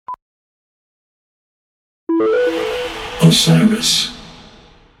Osiris.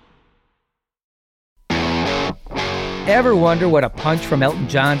 Ever wonder what a punch from Elton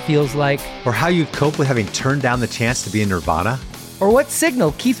John feels like? Or how you'd cope with having turned down the chance to be in Nirvana? Or what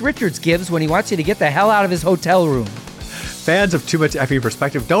signal Keith Richards gives when he wants you to get the hell out of his hotel room? Fans of Too Much Effing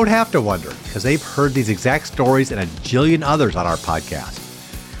Perspective don't have to wonder, because they've heard these exact stories and a jillion others on our podcast.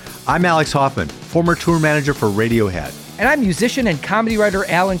 I'm Alex Hoffman, former tour manager for Radiohead. And I'm musician and comedy writer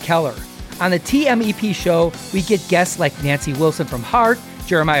Alan Keller. On the TMEP show, we get guests like Nancy Wilson from Heart,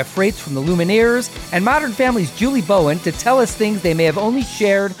 Jeremiah Freites from the Lumineers, and Modern Family's Julie Bowen to tell us things they may have only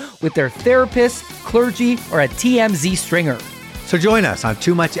shared with their therapist, clergy, or a TMZ stringer. So join us on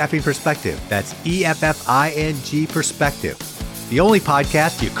Too Much Effing Perspective. That's EFFING Perspective. The only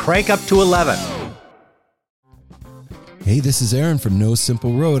podcast you crank up to 11. Hey, this is Aaron from No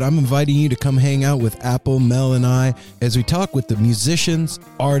Simple Road. I'm inviting you to come hang out with Apple, Mel, and I as we talk with the musicians,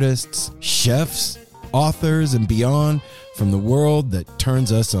 artists, chefs, authors, and beyond from the world that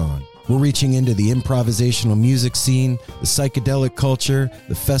turns us on. We're reaching into the improvisational music scene, the psychedelic culture,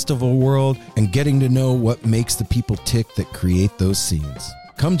 the festival world, and getting to know what makes the people tick that create those scenes.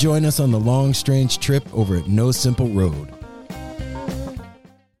 Come join us on the long, strange trip over at No Simple Road.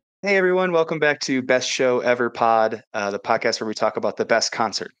 Hey everyone, welcome back to Best Show Ever Pod, the podcast where we talk about the best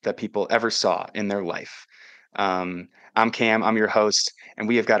concert that people ever saw in their life. I'm Cam, I'm your host, and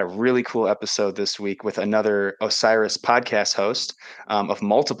we have got a really cool episode this week with another Osiris podcast host of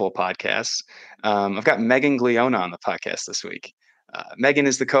multiple podcasts. I've got Megan Glionna on the podcast this week. Megan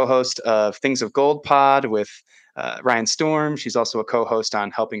is the co-host of Things of Gold Pod with Ryan Storm. She's also a co-host on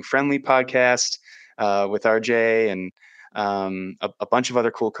Helping Friendly podcast with RJ and a bunch of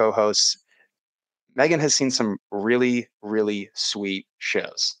other cool co-hosts. Megan has seen some really, really sweet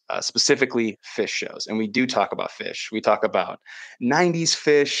shows, specifically Phish shows. And we do talk about Phish. We talk about 90s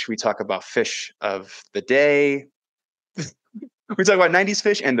Phish. We talk about Phish of the day. We talk about 90s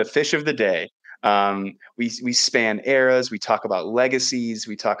Phish and the Phish of the day. We span eras. We talk about legacies.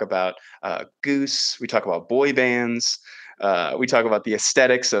 We talk about Goose. We talk about boy bands. We talk about the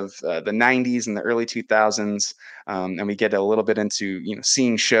aesthetics of the 90s and the early 2000s. And we get a little bit into,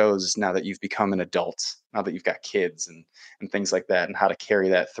 seeing shows now that you've become an adult, now that you've got kids and things like that, and how to carry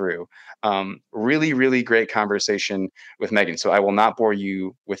that through. Really, really great conversation with Megan. So I will not bore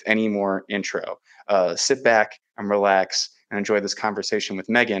you with any more intro. Sit back and relax and enjoy this conversation with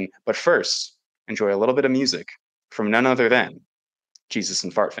Megan. But first, enjoy a little bit of music from none other than Jesus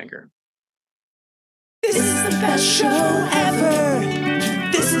and Fartfinger. This is the best show ever.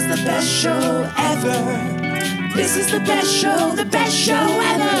 This is the best show ever. This is the best show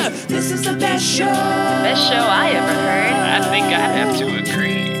ever. This is the best show. Best show I ever heard. I think I'd have to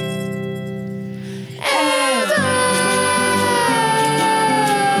agree. Ever.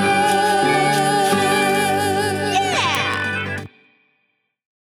 Yeah.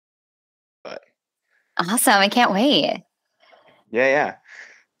 But Awesome. I can't wait. yeah.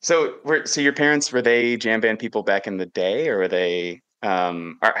 So your parents, were they jam band people back in the day, or were they,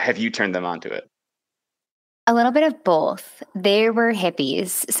 or have you turned them onto it? A little bit of both. They were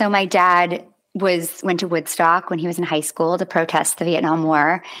hippies. So my dad went to Woodstock when he was in high school to protest the Vietnam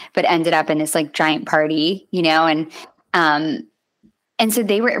War, but ended up in this like giant party, and so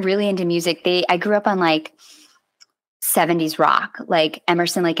they were really into music. I grew up on like 70s rock, like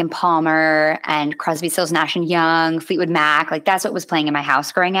Emerson, Lake and Palmer and Crosby, Stills, Nash and Young, Fleetwood Mac. Like that's what was playing in my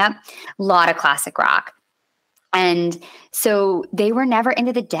house growing up. A lot of classic rock. And so they were never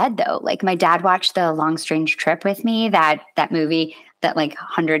into the Dead though. Like my dad watched The Long Strange Trip with me, that movie, that like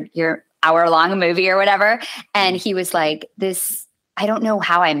 100-hour-long movie or whatever. And he was like, I don't know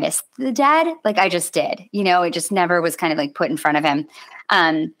how I missed the Dead. Like I just did, it just never was kind of like put in front of him.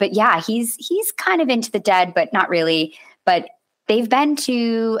 But yeah, he's kind of into the Dead, but not really. But I think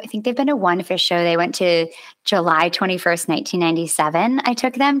they've been to one Phish show. They went to July 21st, 1997. I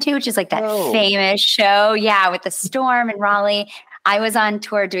took them to, which is like that famous show. Yeah. With the Storm in Raleigh. I was on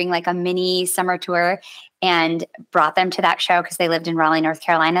tour doing like a mini summer tour and brought them to that show because they lived in Raleigh, North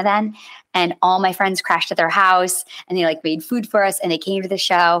Carolina then. And all my friends crashed at their house and they like made food for us and they came to the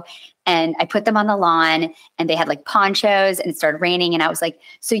show. And I put them on the lawn and they had like ponchos and it started raining. And I was like,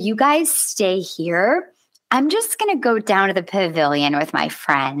 so you guys stay here. I'm just going to go down to the pavilion with my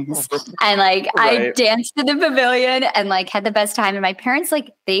friends. And like, right. I danced to the pavilion and like had the best time. And my parents,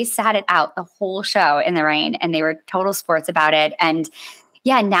 like they sat it out the whole show in the rain and they were total sports about it. And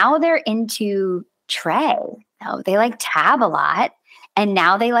yeah, now they're into Trey. No, they like Tab a lot. And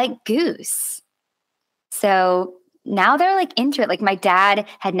now they like Goose. So now they're like into it. Like my dad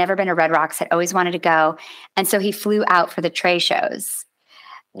had never been to Red Rocks, had always wanted to go. And so he flew out for the Trey shows.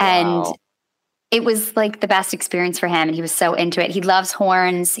 Wow. And it was like the best experience for him. And he was so into it. He loves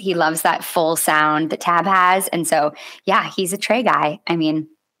horns. He loves that full sound that Tab has. And so, yeah, he's a Trey guy. I mean,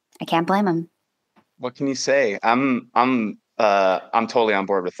 I can't blame him. What can you say? I'm totally on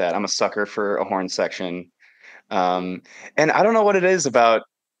board with that. I'm a sucker for a horn section. And I don't know what it is about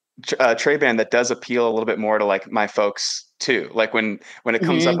Trey band that does appeal a little bit more to like my folks too. Like when it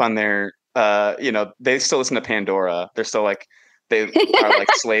comes up on their, they still listen to Pandora. They're still like, they are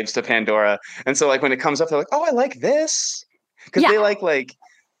like slaves to Pandora. And so like when it comes up, they're like, oh, I like this. Cause they like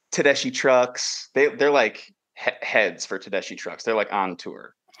Tedeschi Trucks. They're like heads for Tedeschi Trucks. They're like on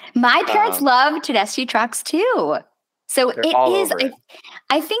tour. My parents love Tedeschi Trucks too. So it is,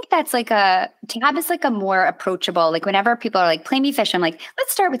 I think that's like Tab is like a more approachable, like whenever people are like, play me Phish, I'm like,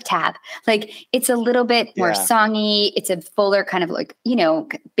 let's start with Tab. Like it's a little bit more songy. It's a fuller kind of like,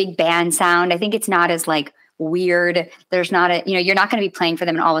 big band sound. I think it's not as like weird. There's not you're not going to be playing for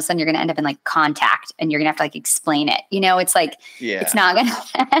them and all of a sudden you're going to end up in like Contact and you're going to have to like explain it. It's like, it's not going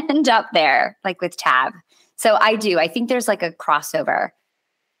to end up there like with Tab. So I think there's like a crossover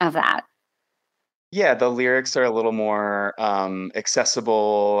of that. Yeah, the lyrics are a little more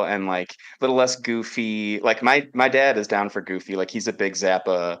accessible and like a little less goofy. Like my dad is down for goofy. Like he's a big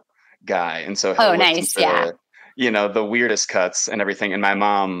Zappa guy, and so he'll listen to the weirdest cuts and everything. And my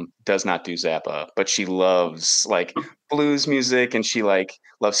mom does not do Zappa, but she loves like blues music, and she like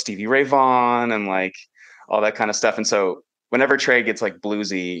loves Stevie Ray Vaughan and like all that kind of stuff. And so whenever Trey gets like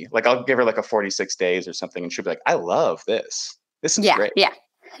bluesy, like I'll give her like a 46 Days or something, and she'll be like, "I love this. This is great." Yeah.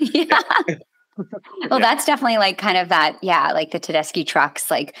 Well, that's definitely like kind of that, like the Tedeschi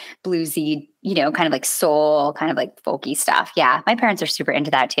Trucks, like bluesy, kind of like soul, kind of like folky stuff. Yeah, my parents are super into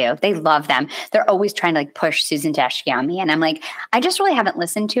that too. They love them. They're always trying to like push Susan Tedeschi on me. And I'm like, I just really haven't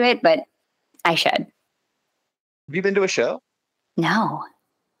listened to it, but I should. Have you been to a show? No.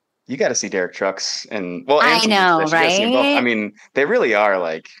 You got to see Derek Trucks and I know, right? I mean, they really are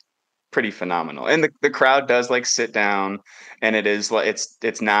like pretty phenomenal, and the crowd does like sit down, and it is like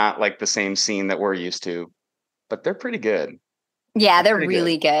it's not like the same scene that we're used to, but they're pretty good. Yeah, they're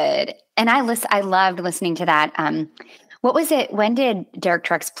really good. And I loved listening to that. What was it? When did Derek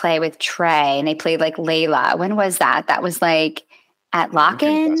Trucks play with Trey? And they played like Layla. When was that? That was like at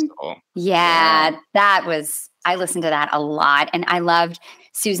Lock-In. Yeah, that was. I listened to that a lot, and I loved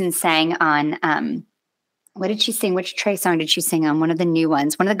Susan sang on. What did she sing? Which Trey song did she sing on? One of the new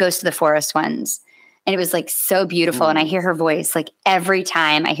ones, one of the Ghost of the Forest ones. And it was like so beautiful. And I hear her voice like every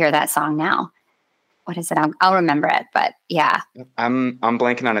time I hear that song now. What is it? I'll remember it, but yeah. I'm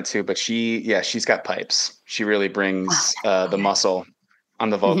blanking on it too, but she's got pipes. She really brings the muscle on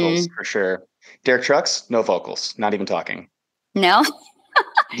the vocals for sure. Derek Trucks, no vocals, not even talking. No?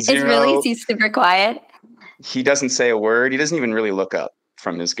 He's super quiet. He doesn't say a word. He doesn't even really look up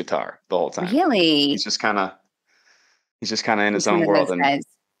from his guitar the whole time. Really? He's just kind of in his own world. And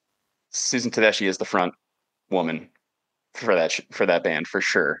Susan Tedeschi is the front woman for that band for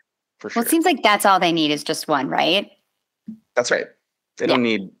sure. Well, it seems like that's all they need is just one, right? That's right. They don't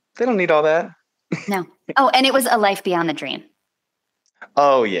need all that. No. Oh, and it was A Life Beyond the Dream.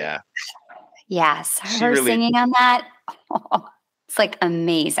 Oh yeah. Yes. Her singing on that. Oh, it's like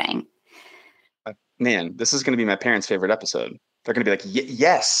amazing. Man, this is going to be my parents' favorite episode. They're going to be like,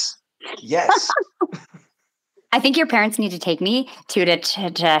 yes. I think your parents need to take me to the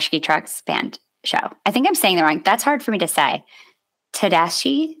Tedeschi Trucks band show. I think I'm saying that wrong. That's hard for me to say.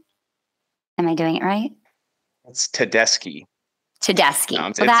 Tedeschi? Am I doing it right? It's Tedeschi. Tedeschi.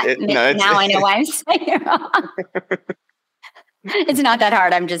 No, now I know why I'm saying it wrong. It's not that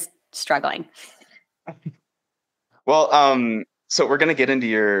hard. I'm just struggling. Well, so we're going to get into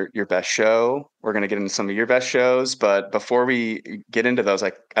your best show. We're going to get into some of your best shows. But before we get into those,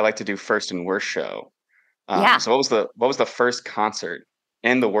 I like to do first and worst show. So what was the first concert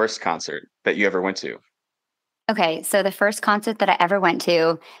and the worst concert that you ever went to? Okay. So the first concert that I ever went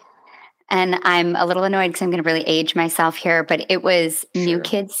to, and I'm a little annoyed because I'm going to really age myself here, but it was New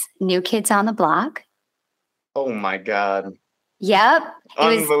Kids on the Block. Oh my God. Yep.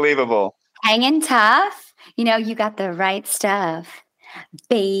 Unbelievable. Hanging Tough. You got the right stuff,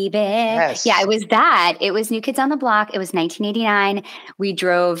 baby. Yes. Yeah, it was that. It was New Kids on the Block. It was 1989. We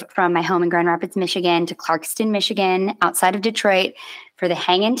drove from my home in Grand Rapids, Michigan to Clarkston, Michigan, outside of Detroit for the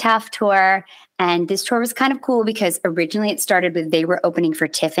Hangin' Tough tour. And this tour was kind of cool because originally it started with they were opening for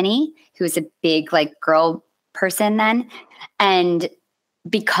Tiffany, who was a big like girl person then. And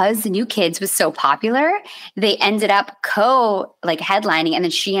because the New Kids was so popular, they ended up headlining, and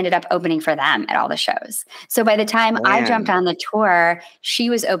then she ended up opening for them at all the shows. So by the time I jumped on the tour, she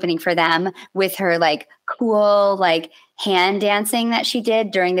was opening for them with her like cool like hand dancing that she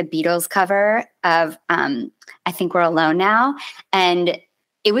did during the Beatles cover of I Think We're Alone Now. And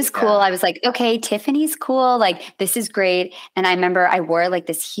it was cool. I was like, okay, Tiffany's cool. Like, this is great. And I remember I wore like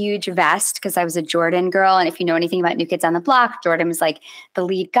this huge vest because I was a Jordan girl. And if you know anything about New Kids on the Block, Jordan was like the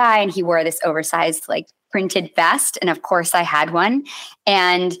lead guy, and he wore this oversized like printed vest. And of course I had one.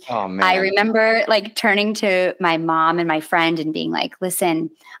 And I remember like turning to my mom and my friend and being like, listen,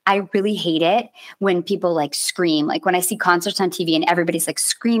 I really hate it when people like scream. Like when I see concerts on TV and everybody's like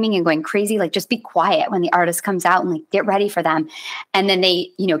screaming and going crazy, like just be quiet when the artist comes out and like get ready for them. And then they,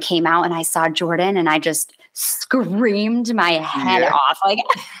 came out and I saw Jordan and I just screamed my head off. Like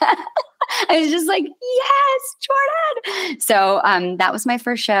I was just like, yes, Jordan. So that was my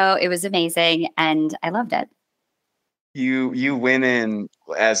first show. It was amazing and I loved it. You went in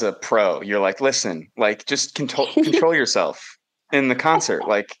as a pro. You're like, listen, like just control yourself in the concert.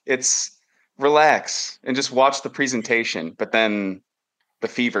 Like it's relax and just watch the presentation. But then the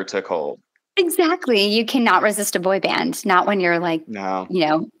fever took hold. Exactly. You cannot resist a boy band. Not when you're like,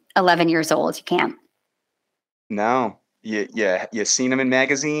 11 years old. You can't. No. You seen him in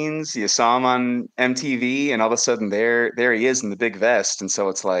magazines, you saw him on MTV, and all of a sudden there he is in the big vest. And so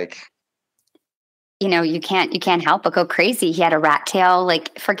it's like, you can't help but go crazy. He had a rat tail,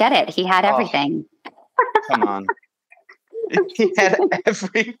 like forget it. He had everything. Come on. He had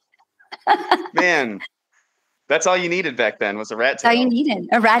every man. That's all you needed back then was a rat tail. All you needed.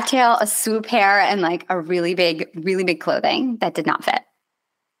 A rat tail, a swoop hair, and like a really big clothing that did not fit.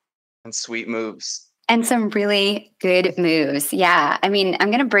 And sweet moves. And some really good moves. Yeah. I mean, I'm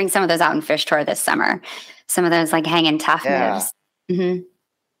going to bring some of those out in Phish Tour this summer. Some of those like hanging tough moves. Mm-hmm.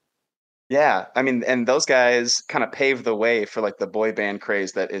 Yeah. I mean, and those guys kind of paved the way for like the boy band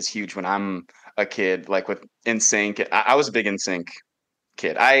craze that is huge when I'm a kid, like with NSYNC. I was a big NSYNC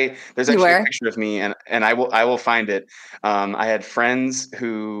kid. There's actually a picture of me and I will find it. I had friends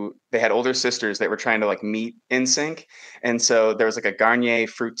who they had older sisters that were trying to like meet NSYNC. And so there was like a Garnier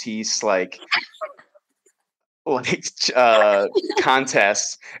Fructis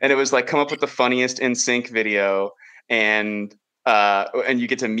contest, and it was like come up with the funniest NSYNC video, and you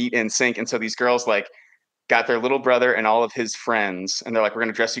get to meet NSYNC. And so these girls like got their little brother and all of his friends, and they're like, we're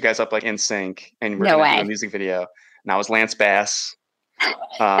gonna dress you guys up like NSYNC, and we're gonna do a music video. And I was Lance Bass.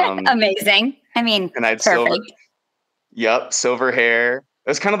 Amazing. I mean, and I had perfect. silver hair. It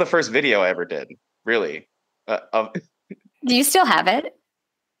was kind of the first video I ever did, really. Do you still have it?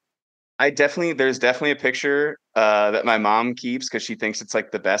 There's definitely a picture that my mom keeps because she thinks it's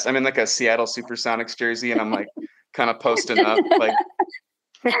like the best. I'm in like a Seattle Supersonics jersey and I'm like kind of posting up like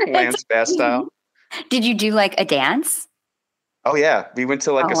Lance Bass style. Did you do like a dance? Oh yeah. We went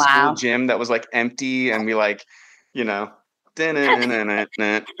to like school gym that was like empty and we like, You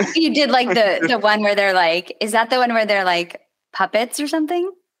did like the one where they're like, is that the one where they're like puppets or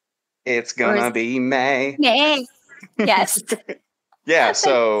something? It's gonna be May. May. Yes. Yeah,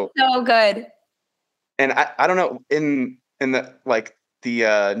 so good. And I don't know, in the like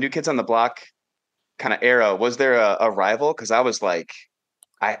the New Kids on the Block kind of era, was there a rival? Because I was like,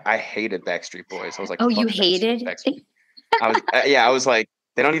 I hated Backstreet Boys. I was like, oh, you hated? I was like,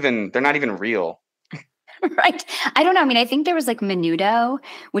 they're not even real. Right. I don't know. I mean, I think there was like Menudo,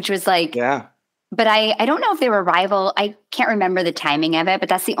 which was like, but I don't know if they were rival. I can't remember the timing of it, but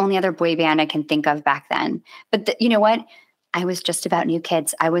that's the only other boy band I can think of back then. But you know what? I was just about New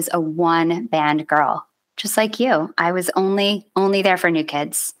Kids. I was a one band girl, just like you. I was only there for New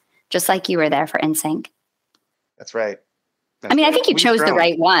Kids, just like you were there for NSYNC. That's right. I mean, I think you chose the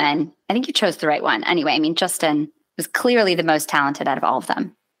right one. Anyway, I mean, Justin was clearly the most talented out of all of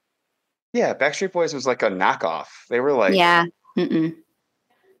them. Yeah, Backstreet Boys was like a knockoff. They were like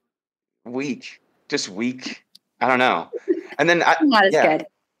weak. I don't know. And then not as good.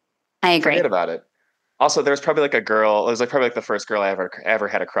 I agree. Forget about it. Also, there was probably like a girl. It was like probably like the first girl I ever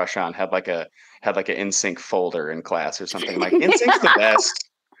had a crush on. Had like an NSYNC folder in class or something. Like NSYNC's the best.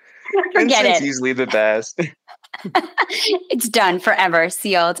 Forget NSYNC's it. easily the best. It's done forever,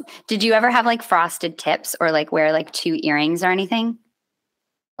 sealed. Did you ever have like frosted tips or like wear like 2 earrings or anything?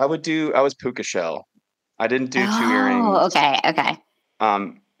 I was puka shell. I didn't do 2 earrings. Oh, okay.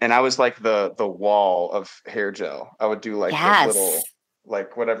 And I was like the wall of hair gel. I would do like a little,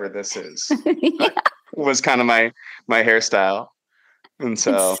 like whatever this is. Was kind of my hairstyle. And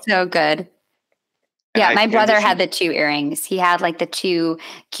so it's so good. Yeah, my brother had the 2 earrings. He had like the 2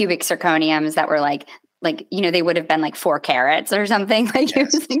 cubic zirconiums that were like like, they would have been like 4 carats or something. Like it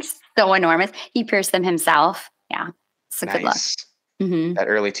was like so enormous. He pierced them himself. Yeah. It's a good look. Mm-hmm. That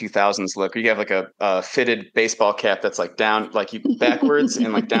early 2000s look. You have like a fitted baseball cap that's like down, like you backwards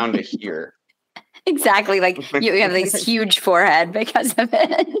and like down to here. Exactly. Like you have this huge forehead because of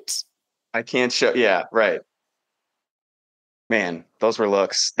it. I can't show. Yeah, right. Man, those were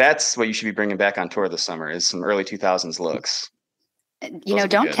looks. That's what you should be bringing back on tour this summer is some early 2000s looks.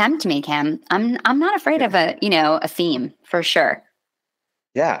 Don't tempt me, Cam. I'm not afraid of a theme for sure.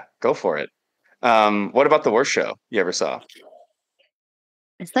 Yeah, go for it. What about the worst show you ever saw?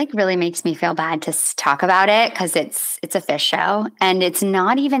 It's like really makes me feel bad to talk about it because it's a Phish show and it's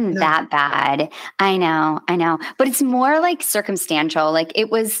not even that bad. I know, but it's more like circumstantial. Like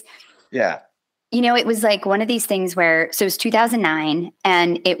it was, it was like one of these things where, so it was 2009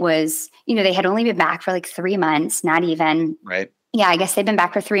 and it was, they had only been back for like 3 months, not even. Right. Yeah, I guess they've been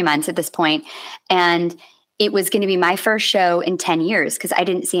back for 3 months at this point. And it was going to be my first show in 10 years because I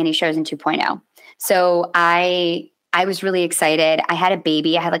didn't see any shows in 2.0. So I was really excited. I had a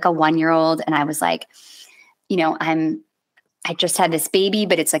baby. I had like a 1-year-old and I was like, I just had this baby,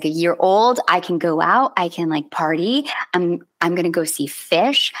 but it's like a year old. I can go out. I can like party. I'm going to go see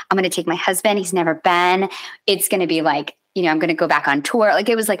Phish. I'm going to take my husband. He's never been. It's going to be like, I'm going to go back on tour. Like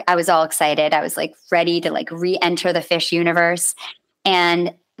it was like, I was all excited. I was like ready to like re-enter the Phish universe.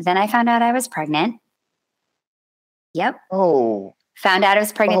 And then I found out I was pregnant. Yep. Oh. Found out I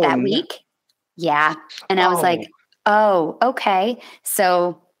was pregnant that week. Yeah. And I was like, oh, okay.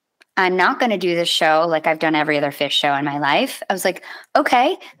 So I'm not going to do this show like I've done every other Phish show in my life. I was like,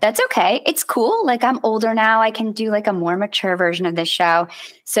 okay, that's okay. It's cool. Like I'm older now. I can do like a more mature version of this show.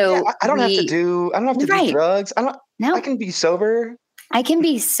 So I don't have to do drugs. I can be sober. I can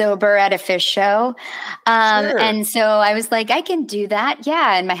be sober at a Phish show. Sure. And so I was like, I can do that.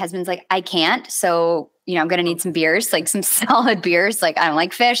 Yeah. And my husband's like, I can't. So, I'm going to need some beers, like some solid beers. Like I don't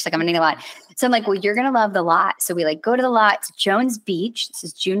like Phish. Like I'm going to need a lot. So I'm like, well, you're going to love the lot. So we like go to the lot. It's Jones Beach. This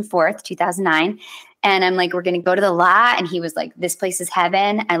is June 4th, 2009. And I'm like, we're going to go to the lot. And he was like, this place is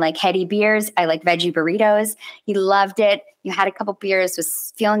heaven. I like heady beers. I like veggie burritos. He loved it. You had a couple beers,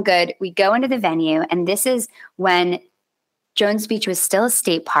 was feeling good. We go into the venue. And this is when Jones Beach was still a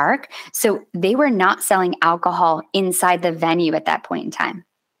state park. So they were not selling alcohol inside the venue at that point in time.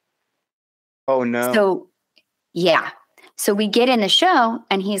 Oh, no. So, yeah. So we get in the show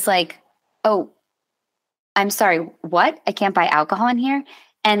and he's like, oh, I'm sorry, what? I can't buy alcohol in here?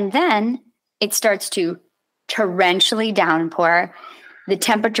 And then it starts to torrentially downpour. The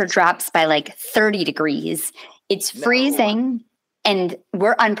temperature drops by like 30 degrees. It's freezing and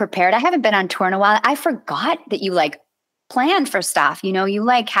we're unprepared. I haven't been on tour in a while. I forgot that you like plan for stuff. You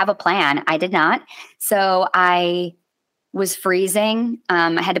like have a plan. I did not. So I was freezing.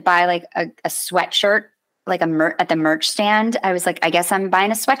 I had to buy like a sweatshirt, like at the merch stand. I was like, I guess I'm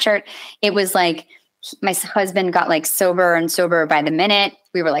buying a sweatshirt. It was like my husband got like sober and sober by the minute.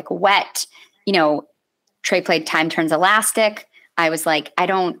 We were like wet. Trey played Time Turns Elastic. I was like, I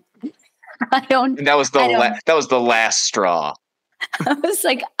don't. And that was the last straw. I was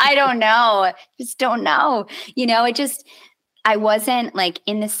like, I don't know. Just don't know. I wasn't like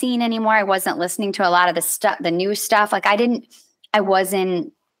in the scene anymore. I wasn't listening to a lot of the new stuff. Like I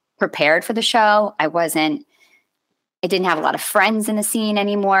wasn't prepared for the show. I didn't have a lot of friends in the scene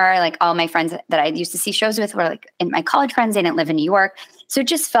anymore. Like all my friends that I used to see shows with were like in my college friends. They didn't live in New York. So it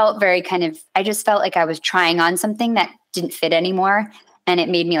just felt I just felt like I was trying on something that didn't fit anymore. And it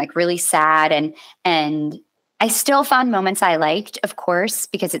made me like really sad. And I still found moments I liked, of course,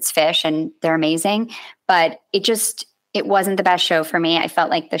 because it's Phish and they're amazing, but it wasn't the best show for me. I felt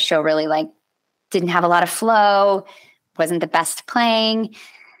like the show really like didn't have a lot of flow, wasn't the best playing.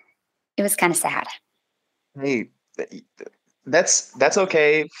 It was kind of sad. Hey, that's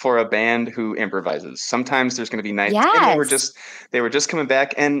okay for a band who improvises. Sometimes there's going to be nights. Yes. And they were just coming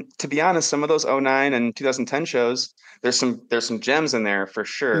back. And to be honest, some of those 2009 and 2010 shows, there's some gems in there for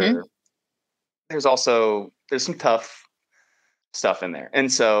sure. Mm-hmm. There's some tough stuff in there. And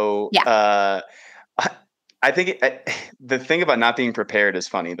so, I think the thing about not being prepared is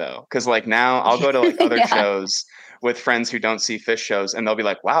funny though. Cause like now I'll go to like other shows with friends who don't see Phish shows and they'll be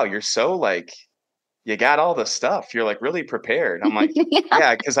like, wow, you're so like, you got all the stuff. You're like really prepared. I'm like,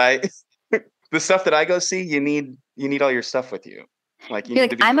 yeah. Cause the stuff that I go see, you need all your stuff with you. Like, you're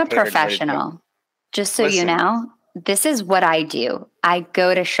like, I'm a professional. Just so you know, this is what I do. I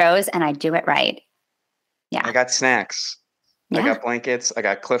go to shows and I do it right. Yeah. I got snacks. Yeah. I got blankets. I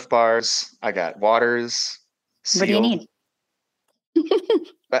got Cliff Bars. I got waters. What do you need?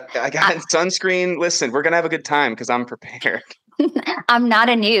 But I got sunscreen. Listen, we're going to have a good time because I'm prepared. I'm not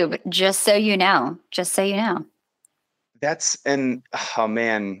a noob, just so you know. Just so you know. Oh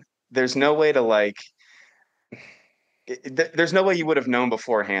man, there's no way to like, there's no way you would have known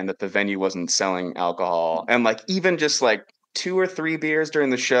beforehand that the venue wasn't selling alcohol. And like, even just like 2 or 3 beers during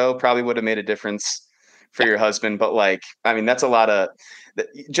the show probably would have made a difference for your husband. But like, I mean, that's a lot of,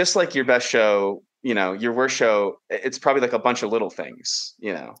 just like your best show, your worst show, it's probably like a bunch of little things,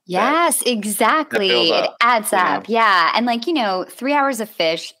 Yes, exactly. It adds up. know? Yeah. And like, 3 hours of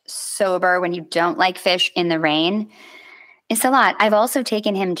Phish sober when you don't like Phish in the rain, it's a lot. I've also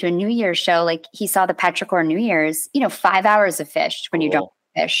taken him to a New Year's show. Like he saw the Petrichor New Year's, 5 hours of Phish when you don't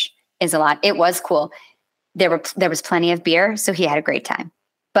like Phish is a lot. It was cool. There was plenty of beer, so he had a great time.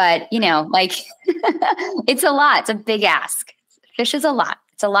 But, like it's a lot. It's a big ask. Phish is a lot.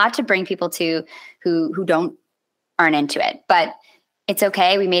 It's a lot to bring people to who aren't into it. But it's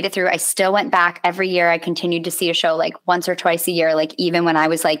okay. We made it through. I still went back every year. I continued to see a show like once or twice a year, like even when I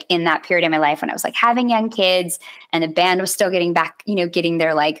was like in that period in my life when I was like having young kids and the band was still getting back, getting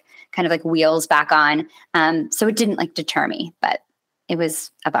their like kind of like wheels back on. So it didn't like deter me, but it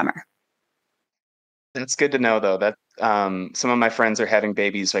was a bummer. That's good to know though, that some of my friends are having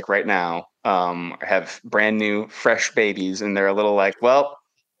babies like right now, have brand new, fresh babies. And they're a little like, well,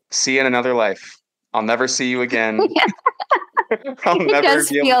 see you in another life. I'll never see you again. I'll never does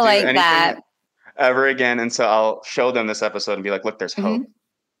be able feel to do like anything that ever again. And so I'll show them this episode and be like, look, there's hope.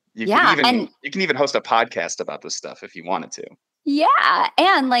 You can even host a podcast about this stuff if you wanted to. Yeah.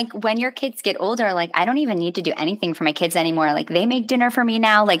 And like when your kids get older, like I don't even need to do anything for my kids anymore. Like they make dinner for me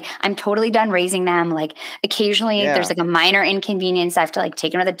now. Like I'm totally done raising them. Like occasionally there's like a minor inconvenience. I have to like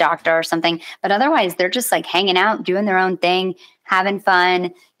take them to the doctor or something. But otherwise they're just like hanging out, doing their own thing, having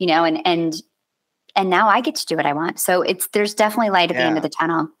fun, and now I get to do what I want. So there's definitely light at the end of the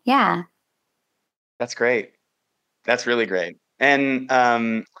tunnel. Yeah. That's great. That's really great. And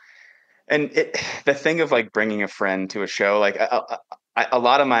the thing of like bringing a friend to a show, like a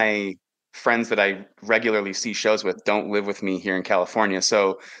lot of my friends that I regularly see shows with don't live with me here in California.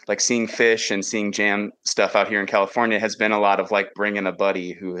 So like seeing Phish and seeing jam stuff out here in California has been a lot of like bringing a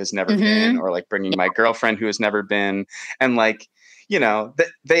buddy who has never been, or like bringing my girlfriend who has never been. And like,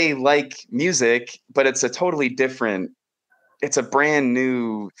 they like music, but it's a totally different, it's a brand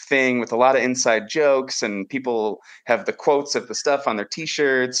new thing with a lot of inside jokes, and people have the quotes of the stuff on their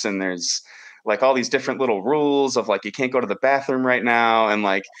t-shirts, and there's like all these different little rules of like, you can't go to the bathroom right now. And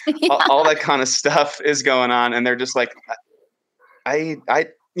like all that kind of stuff is going on. And they're just like,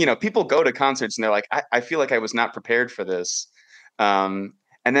 people go to concerts and they're like, I feel like I was not prepared for this. And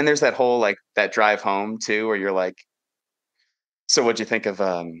then there's that whole, like that drive home too, where you're like, so what'd you think of,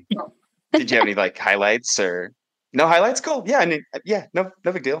 did you have any like highlights or no highlights? Cool. Yeah. No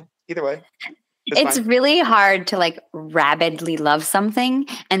big deal. Either way. It's really hard to like rabidly love something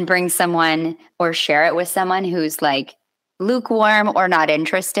and bring someone or share it with someone who's like lukewarm or not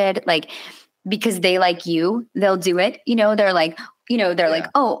interested, like, because they like you, they'll do it. They're like, like,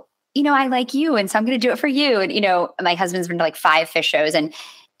 oh, I like you. And so I'm going to do it for you. And, my husband's been to like 5 Phish shows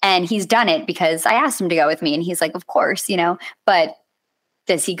and he's done it because I asked him to go with me. And he's like, of course, but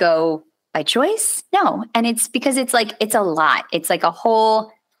does he go by choice? No. And it's because it's like, it's a lot. It's like a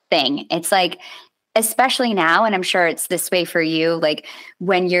whole thing. It's like, especially now, and I'm sure it's this way for you, like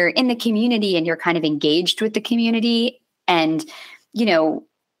when you're in the community and you're kind of engaged with the community and,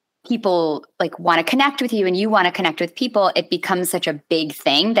 people like want to connect with you and you want to connect with people, it becomes such a big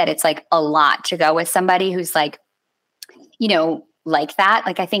thing that it's like a lot to go with somebody who's like, like that.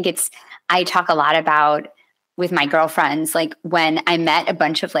 Like, I think I talk a lot about with my girlfriends, like when I met a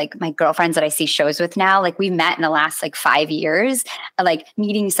bunch of like my girlfriends that I see shows with now, like we met in the last like 5 years, like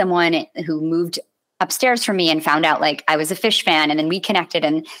meeting someone who moved upstairs from me and found out like I was a Phish fan. And then we connected,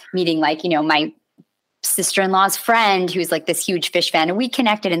 and meeting like, my sister-in-law's friend who's like this huge Phish fan, and we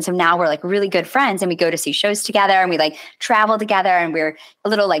connected. And so now we're like really good friends, and we go to see shows together, and we like travel together, and we're a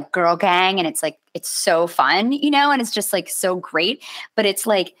little like girl gang. And it's like, it's so fun, and it's just like so great. But it's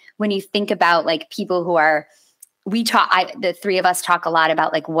like, when you think about like people who are, the 3 of us talk a lot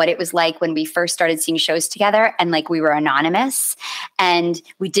about like what it was like when we first started seeing shows together, and like we were anonymous and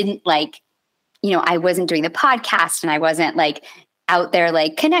we didn't like, I wasn't doing the podcast and I wasn't like out there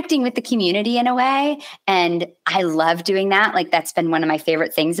like connecting with the community in a way. And I love doing that. Like that's been one of my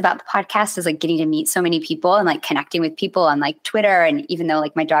favorite things about the podcast, is like getting to meet so many people and like connecting with people on like Twitter. And even though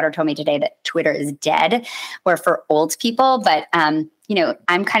like my daughter told me today that Twitter is dead or for old people, but I'm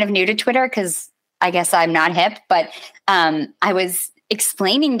kind of new to Twitter because I guess I'm not hip, but I was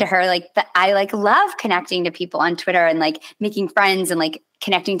explaining to her like that I like love connecting to people on Twitter and like making friends and like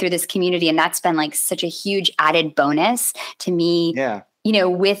connecting through this community. And that's been like such a huge added bonus to me, Yeah.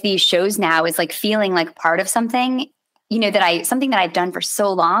 With these shows now, is like feeling like part of something, something that I've done for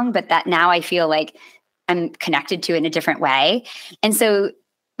so long, but that now I feel like I'm connected to in a different way. And so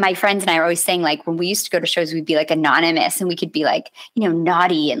my friends and I are always saying, like, when we used to go to shows, we'd be like anonymous and we could be like,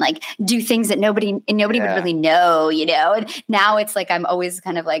 naughty and like do things that nobody would really know, and now it's like, I'm always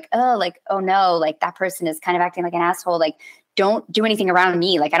kind of like, oh no, like that person is kind of acting like an asshole. Like, don't do anything around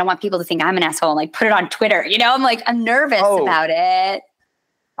me. Like, I don't want people to think I'm an asshole and like put it on Twitter. I'm like, I'm nervous about it.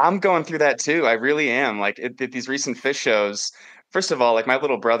 I'm going through that too. I really am. Like these recent Phish shows. First of all, like my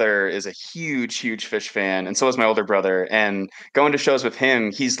little brother is a huge, huge Phish fan, and so is my older brother. And going to shows with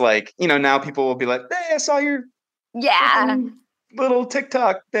him, he's like, now people will be like, "Hey, I saw your little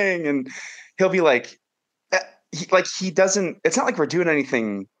TikTok thing," and he'll be like, he doesn't. It's not like we're doing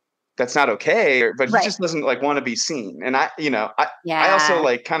anything that's not okay, but he just doesn't like want to be seen. And I also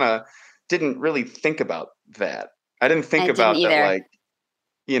like kind of didn't really think about that. I didn't think about that, like.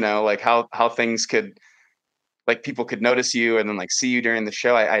 Like how things could, like people could notice you and then like see you during the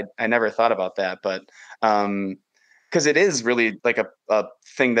show. I never thought about that, but because it is really like a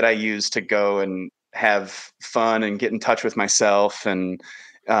thing that I use to go and have fun and get in touch with myself, and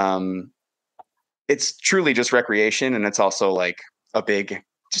it's truly just recreation, and it's also like a big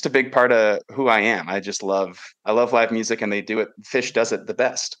part of who I am. I love live music, and they do it. Phish does it the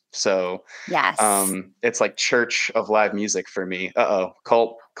best. So yes, it's like church of live music for me.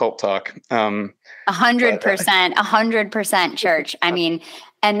 Cult talk. 100%, 100% church. I mean,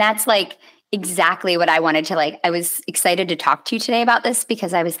 and that's like exactly what I wanted to like. I was excited to talk to you today about this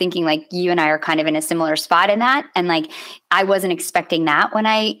because I was thinking like you and I are kind of in a similar spot in that. And like, I wasn't expecting that when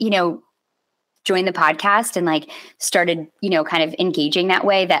I, joined the podcast and like started, kind of engaging that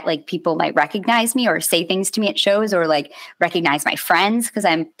way, that like people might recognize me or say things to me at shows, or like recognize my friends because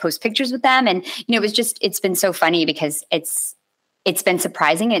I post pictures with them. And, it's been so funny because it's been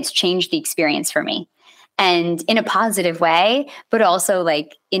surprising, and it's changed the experience for me, and in a positive way, but also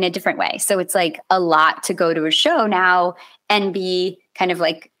like in a different way. So it's like a lot to go to a show now and be kind of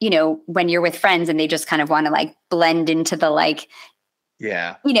like, when you're with friends and they just kind of want to like blend into the like,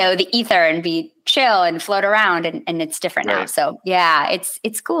 the ether and be chill and float around, and it's different now. So yeah,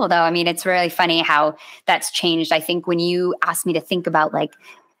 it's cool though. I mean, it's really funny how that's changed. I think when you asked me to think about like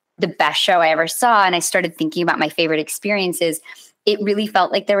the best show I ever saw, and I started thinking about my favorite experiences, it really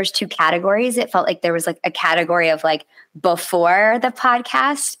felt like there was two categories. It felt like there was like a category of like before the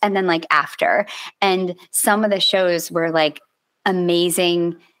podcast and then like after. And some of the shows were like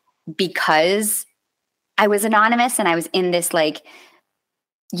amazing because I was anonymous and I was in this like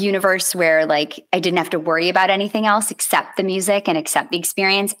universe where like I didn't have to worry about anything else except the music and except the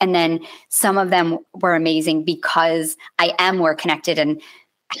experience. And then some of them were amazing because I am more connected and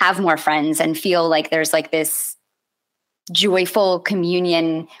have more friends and feel like there's like this joyful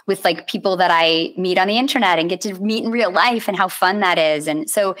communion with like people that I meet on the internet and get to meet in real life, and how fun that is. And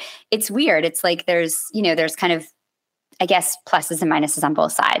so it's weird. It's like there's kind of, I guess, pluses and minuses on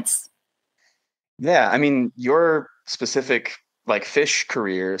both sides. Yeah. I mean, your specific like Phish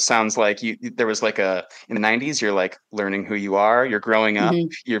career sounds like there was like in the 90s, you're like learning who you are, you're growing up,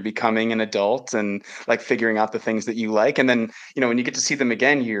 you're becoming an adult and like figuring out the things that you like. And then, when you get to see them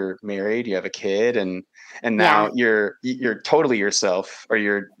again, you're married, you have a kid, and now you're totally yourself, or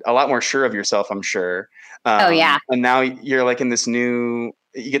you're a lot more sure of yourself, I'm sure. And now you're like in this you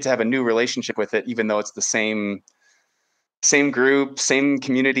get to have a new relationship with it, even though it's the same group, same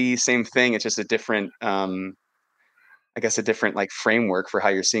community, same thing. It's just a different, I guess a different like framework for how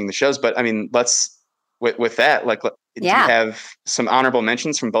you're seeing the shows. But I mean, with that, like, do you have some honorable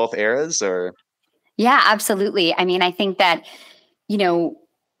mentions from both eras, or? Yeah, absolutely. I mean, I think that,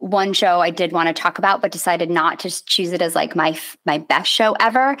 one show I did want to talk about, but decided not to choose it as like my best show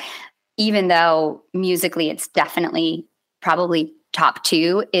ever, even though musically it's definitely probably top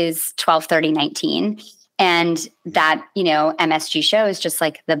 2, is 12/30/19. And that, MSG show is just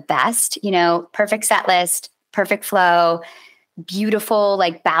like the best, perfect set list, perfect flow, beautiful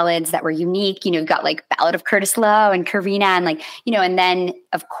like ballads that were unique. You've got like Ballad of Curtis Lowe and Karina, and like, and then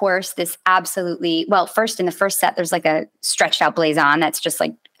of course this absolutely, well, first in the first set, there's like a stretched out Blazon that's just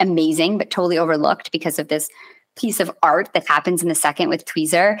like amazing, but totally overlooked because of this piece of art that happens in the second with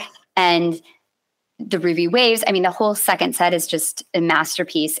Tweezer and the Ruby Waves. I mean, the whole second set is just a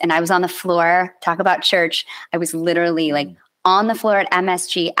masterpiece. And I was on the floor, talk about church. I was literally like on the floor at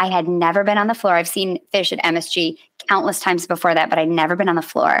MSG. I had never been on the floor. I've seen Phish at MSG countless times before that, but I'd never been on the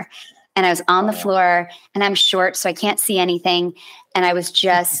floor. And I was on the floor, and I'm short, so I can't see anything. And I was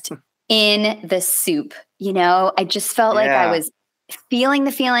just in the soup, I just felt like I was feeling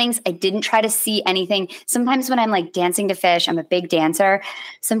the feelings. I didn't try to see anything. Sometimes when I'm like dancing to Phish, I'm a big dancer.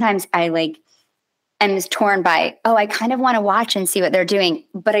 Sometimes I like am torn by, oh, I kind of want to watch and see what they're doing,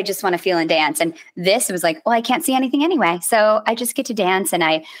 but I just want to feel and dance. And this was like, well, I can't see anything anyway. So I just get to dance. And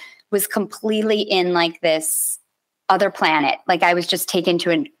I was completely in like this other planet. Like I was just taken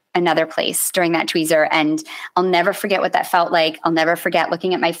to another place during that tweezer. And I'll never forget what that felt like. I'll never forget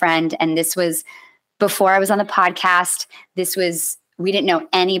looking at my friend. And this was before I was on the podcast. We didn't know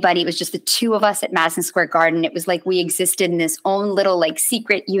anybody. It was just the two of us at Madison Square Garden. It was like we existed in this own little like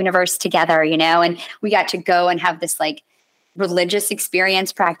secret universe together, and we got to go and have this like religious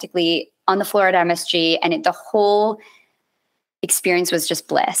experience practically on the floor at MSG. And the whole experience was just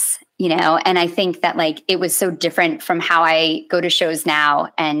bliss, and I think that like it was so different from how I go to shows now.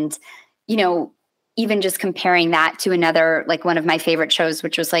 And, even just comparing that to another, like one of my favorite shows,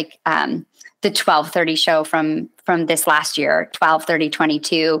 which was like the 12:30 show from this last year,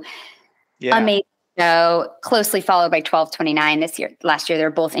 12:30:22. Yeah. Amazing show, closely followed by 12:29 last year.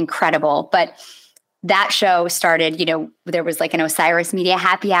 They're both incredible. But that show started, there was like an Osiris Media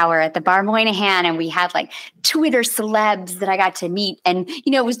happy hour at the Bar Moynihan, and we had like Twitter celebs that I got to meet. And,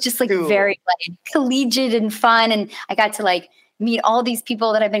 it was just like very like collegiate and fun. And I got to like meet all these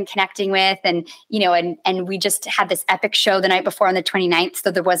people that I've been connecting with. And, and we just had this epic show the night before on the 29th.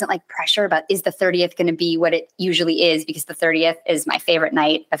 So there wasn't like pressure about, is the 30th going to be what it usually is? Because the 30th is my favorite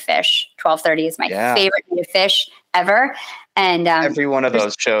night of Phish. 12:30 is my favorite night of Phish ever. And every one of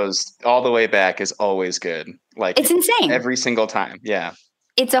those shows all the way back is always good. Like it's insane. Every single time. Yeah.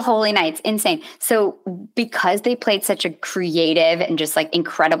 It's a holy night. It's insane. So because they played such a creative and just like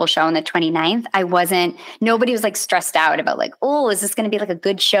incredible show on the 29th, nobody was like stressed out about like, oh, is this going to be like a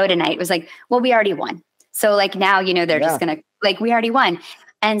good show tonight? It was like, well, we already won. So like now, they're just going to like, we already won.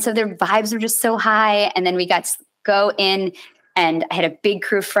 And so their vibes were just so high. And then we got to go in, and I had a big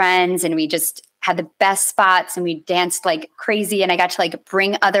crew of friends, and we just had the best spots, and we danced like crazy. And I got to like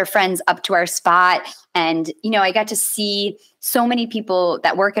bring other friends up to our spot. And, I got to see so many people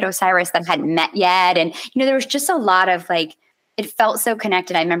that work at Osiris that I hadn't met yet. And, there was just a lot of like, it felt so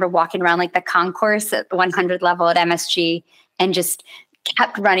connected. I remember walking around like the concourse at the 100 level at MSG and just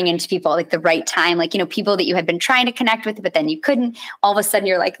kept running into people at like the right time. Like, people that you had been trying to connect with, but then you couldn't. All of a sudden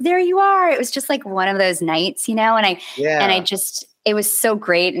you're like, there you are. It was just like one of those nights, and it was so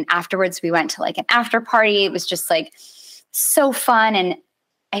great. And afterwards we went to like an after party. It was just like so fun. And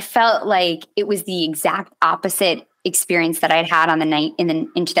I felt like it was the exact opposite experience that I'd had on the night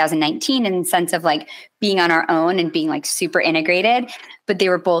in 2019, in the sense of like being on our own and being like super integrated, but they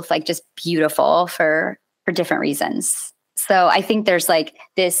were both like just beautiful for different reasons. So I think there's like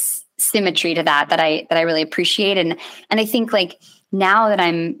this symmetry to that I really appreciate. And I think like now that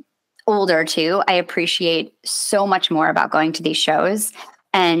I'm older too, I appreciate so much more about going to these shows.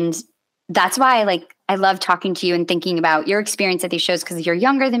 And that's why I love talking to you and thinking about your experience at these shows, because you're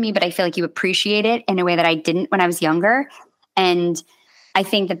younger than me, but I feel like you appreciate it in a way that I didn't when I was younger. And I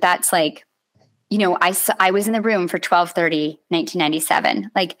think that that's like, I was in the room for 12:30,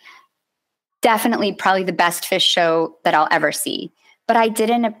 1997, like definitely probably the best Phish show that I'll ever see, but I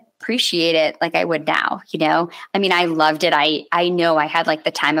didn't appreciate it like I would now, I mean, I loved it. I know I had like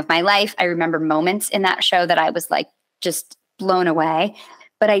the time of my life. I remember moments in that show that I was like just blown away,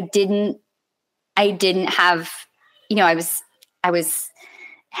 but I didn't have, I was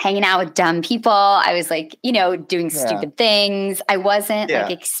hanging out with dumb people. I was like, doing stupid things. I wasn't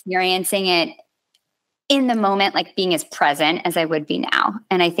like experiencing it in the moment, like being as present as I would be now.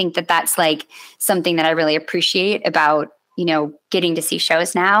 And I think that that's like something that I really appreciate about, getting to see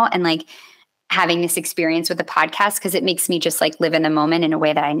shows now and like having this experience with the podcast, because it makes me just like live in the moment in a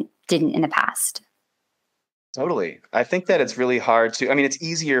way that I didn't in the past. Totally. I think that it's really hard it's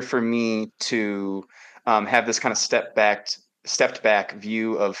easier for me to have this kind of stepped back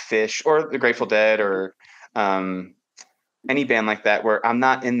view of Phish or the Grateful Dead or any band like that, where I'm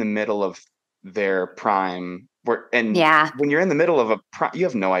not in the middle of their prime. When you're in the middle of a prime, you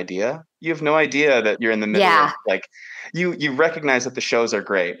have no idea. You have no idea that you're in the middle of like, you recognize that the shows are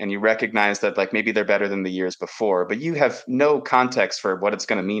great, and you recognize that like maybe they're better than the years before, but you have no context for what it's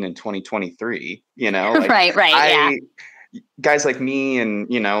going to mean in 2023, like, right. Guys like me and,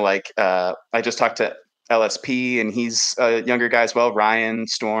 I just talked to LSP, and he's a younger guy as well, Ryan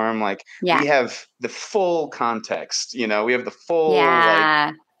Storm, like we have the full context, we have the full,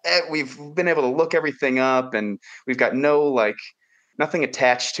 like, we've been able to look everything up, and we've got nothing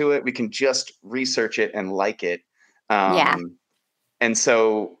attached to it. We can just research it and like it. And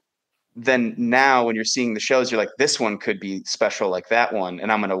so then now when you're seeing the shows, you're like, this one could be special like that one,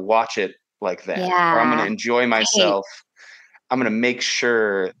 and I'm going to watch it like that, or I'm going to enjoy myself I'm going to make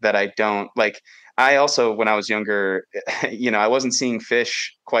sure that I don't like, I also, when I was younger, I wasn't seeing Phish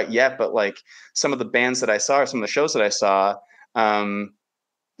quite yet, but like some of the bands that I saw, or some of the shows that I saw, I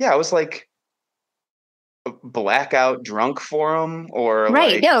was like blackout drunk for them, or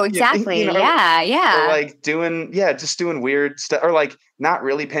Right. like, No, exactly. Yeah. or Yeah. like just doing weird stuff, or like not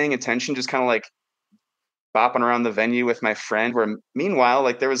really paying attention, just kind of like bopping around the venue with my friend. Where meanwhile,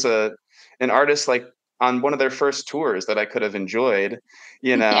 like there was an artist like on one of their first tours that I could have enjoyed,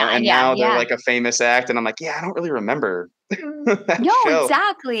 Yeah. and Yeah. now they're Yeah. like a famous act, and I'm like, yeah, I don't really remember that No, show.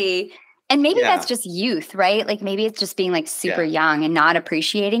 exactly. And maybe Yeah, that's just youth, right? Like maybe it's just being like super yeah, young and not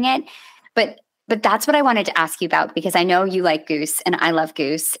appreciating it. But that's what I wanted to ask you about, because I know you like Goose and I love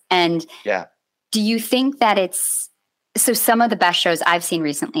Goose. And yeah. do you think that so some of the best shows I've seen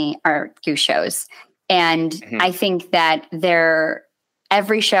recently are Goose shows. And Mhm. I think that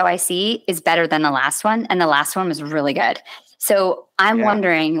every show I see is better than the last one. And the last one was really good. So I'm Yeah.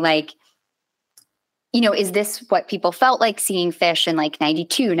 wondering, like, is this what people felt like seeing Phish in like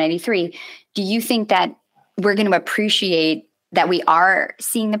 92, 93? Do you think that we're going to appreciate that we are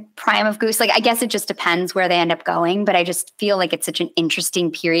seeing the prime of Goose? Like, I guess it just depends where they end up going, but I just feel like it's such an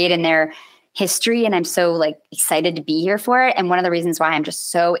interesting period in their history. And I'm so like excited to be here for it. And one of the reasons why I'm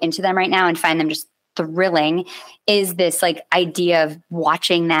just so into them right now and find them just thrilling is this like idea of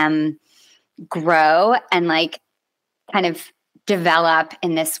watching them grow and like kind of develop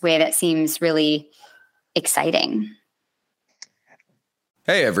in this way that seems really exciting.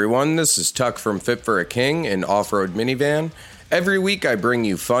 Hey everyone, this is Tuck from Fit for a King, an off-road minivan. Every week I bring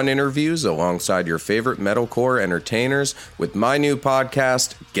you fun interviews alongside your favorite metalcore entertainers with my new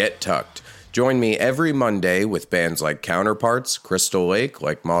podcast, Get Tucked. Join me every Monday with bands like Counterparts, Crystal Lake,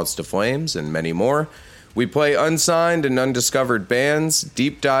 like Moths to Flames, and many more. We play unsigned and undiscovered bands,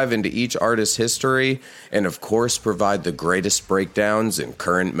 deep dive into each artist's history, and of course provide the greatest breakdowns in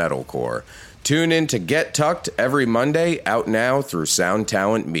current metalcore. Tune in to Get Tucked every Monday, out now through Sound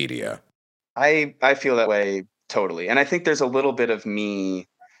Talent Media. I feel that way totally. And I think there's a little bit of me,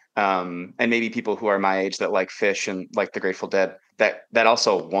 and maybe people who are my age that like Phish and like the Grateful Dead, that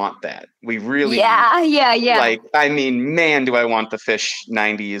also want that. We really, Yeah. like, I mean, man, do I want the Phish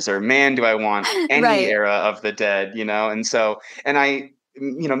 90s, or man, do I want any Right. era of the Dead, And so, and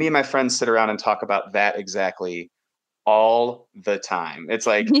me and my friends sit around and talk about that exactly all the time. It's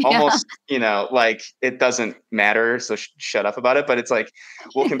like almost, like it doesn't matter, so shut up about it. But it's like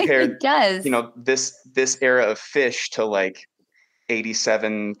we'll compare, It does. this era of Phish to like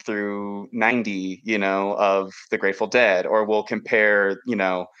 87 through 90, of the Grateful Dead, or we'll compare,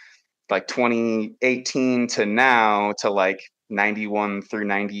 like 2018 to now to like 91 through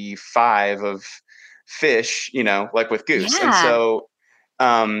 95 of Phish, like with Goose. And Yeah. so,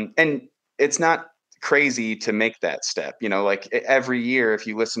 and it's not crazy to make that step, like every year, if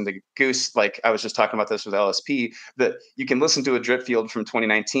you listen to Goose, like I was just talking about this with LSP, that you can listen to a drip field from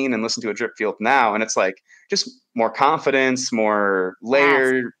 2019 and listen to a drip field now, and it's like just more confidence, more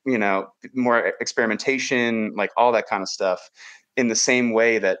layered, more experimentation, like all that kind of stuff, in the same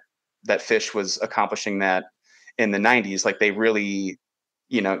way that Phish was accomplishing that in the 90s. Like they really,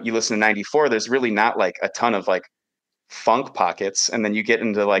 you listen to 94, there's really not like a ton of like funk pockets, and then you get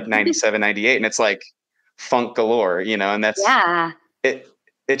into like 97, 98, and it's like funk galore, and that's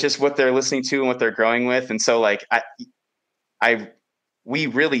it's just what they're listening to and what they're growing with. And so like we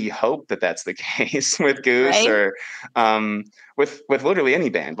really hope that that's the case with Goose, right? or with literally any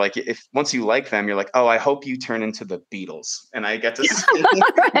band. Like if once you like them, you're like, oh, I hope you turn into the Beatles, and I get to see,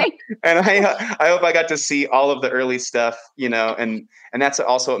 Right. and I hope I got to see all of the early stuff, and that's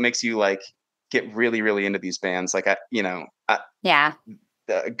also what makes you like get really, really into these bands. Like Yeah.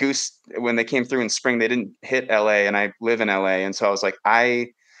 Goose, when they came through in spring, they didn't hit LA, and I live in LA, and so I was like, I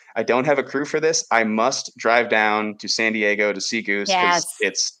don't have a crew for this. I must drive down to San Diego to see Goose, because Yes.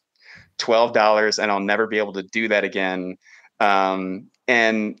 it's $12 and I'll never be able to do that again.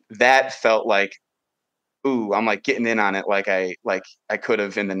 And that felt like, ooh, I'm like getting in on it, like I could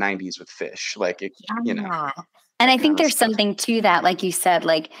have in the 90s with Phish. Like it, Yeah. And I think there's something to that, like you said,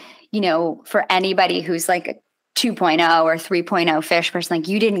 like, for anybody who's like a 2.0 or 3.0 Phish person, like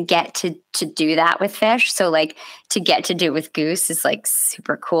you didn't get to do that with Phish. So like to get to do it with Goose is like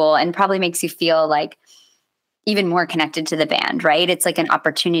super cool, and probably makes you feel like even more connected to the band, right? It's like an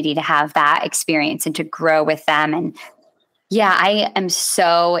opportunity to have that experience and to grow with them. And yeah, I am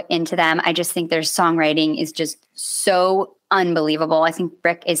so into them. I just think their songwriting is just so unbelievable. I think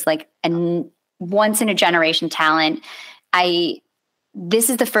Rick is like a once in a generation talent. This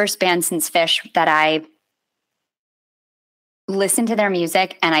is the first band since Phish that I listen to their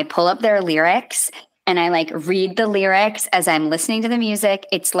music and I pull up their lyrics and I like read the lyrics as I'm listening to the music.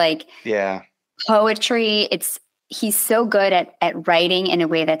 It's like poetry. He's so good at writing in a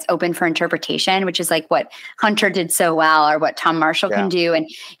way that's open for interpretation, which is like what Hunter did so well, or what Tom Marshall can do. And,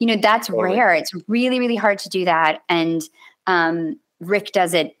 that's rare. It's really, really hard to do that. And Rick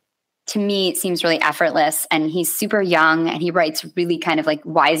does it. To me, it seems really effortless, and he's super young, and he writes really kind of like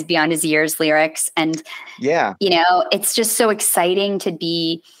wise beyond his years lyrics. And, it's just so exciting to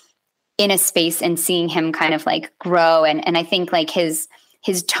be in a space and seeing him kind of like grow. And I think like his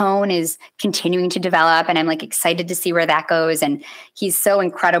tone is continuing to develop, and I'm like excited to see where that goes. And he's so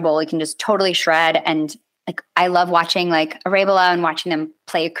incredible. He can just totally shred. And like, I love watching like Arabella and watching them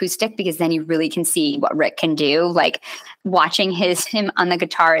play acoustic, because then you really can see what Rick can do. Like watching him on the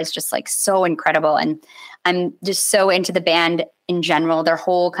guitar is just like so incredible. And I'm just so into the band in general, their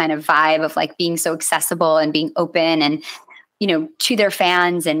whole kind of vibe of like being so accessible and being open and, to their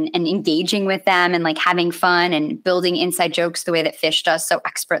fans and engaging with them and like having fun and building inside jokes the way that Phish does so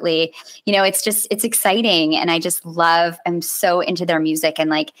expertly. It's exciting. And I'm so into their music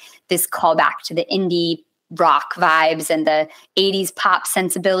and like this callback to the indie rock vibes and the 80s pop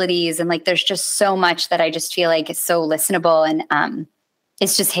sensibilities. And like, there's just so much that I just feel like is so listenable, and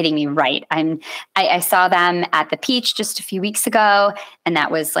it's just hitting me right. I saw them at the Peach just a few weeks ago, and that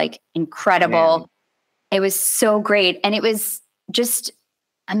was like incredible. Man. It was so great. And it was just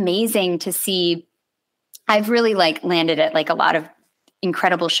amazing to see. I've really like landed at like a lot of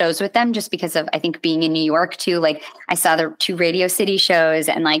incredible shows with them just because of, I think, being in New York too. Like I saw the 2 Radio City shows,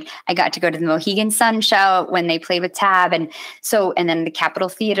 and like I got to go to the Mohegan Sun show when they played with Tab. And then the Capitol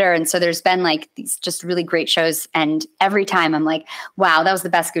Theater. And so there's been like these just really great shows. And every time I'm like, wow, that was the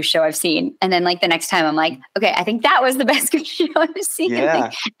best Goose show I've seen. And then like the next time I'm like, okay, I think that was the best Goose show I've seen. Yeah.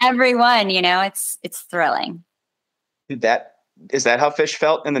 Like, everyone, it's thrilling. Is that how Phish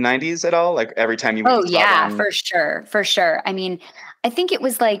felt in the 90s at all? Like every time you went to them? For sure. I mean, I think it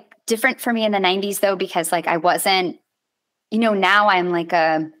was like different for me in the 90s though, because like I wasn't, now I'm like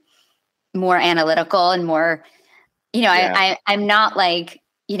a more analytical and more, I'm not like,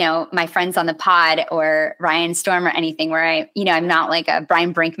 my friends on the pod or Ryan Storm or anything where I'm not like a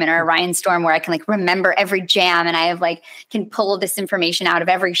Brian Brinkman or a Ryan Storm where I can like remember every jam and I have like can pull this information out of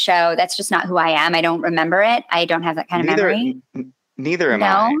every show. That's just not who I am. I don't remember it. I don't have that kind of memory. Neither am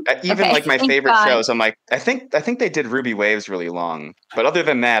I. Even like my favorite shows, I'm like, I think they did Ruby Waves really long, but other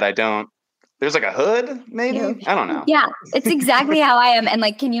than that, I don't. There's like a hood, maybe? I don't know. Yeah, it's exactly how I am. And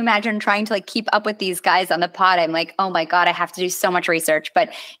like, can you imagine trying to like keep up with these guys on the pod? I'm like, oh my God, I have to do so much research.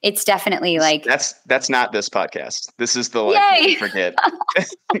 But it's definitely like that's not this podcast. This is the like forget.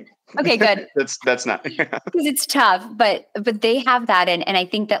 Okay, good. that's not because it's tough, but they have that, and I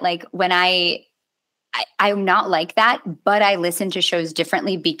think that like when I'm not like that, but I listen to shows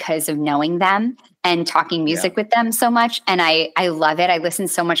differently because of knowing them and talking music with them so much. And I love it. I listen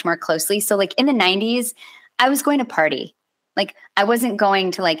so much more closely. So like in the 90s, I was going to party. Like I wasn't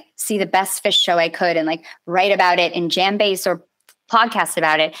going to like see the best Phish show I could and like write about it in Jam Base or podcast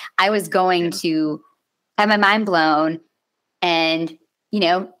about it. I was going to have my mind blown and,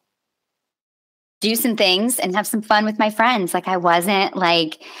 do some things and have some fun with my friends. Like I wasn't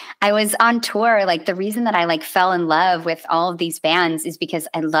like, I was on tour. Like the reason that I like fell in love with all of these bands is because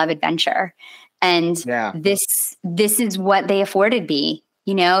I love adventure. And this is what they afforded me.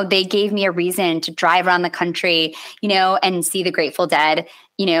 They gave me a reason to drive around the country, and see the Grateful Dead,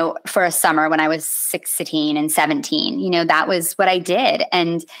 for a summer when I was 16 and 17. That was what I did.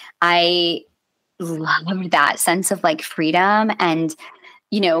 And I loved that sense of like freedom and,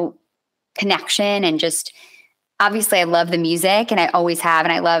 connection, and just obviously I love the music and I always have,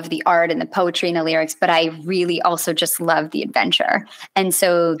 and I love the art and the poetry and the lyrics, but I really also just love the adventure. And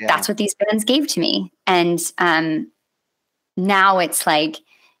so that's what these bands gave to me. And now it's like,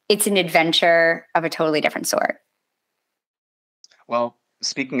 it's an adventure of a totally different sort. Well,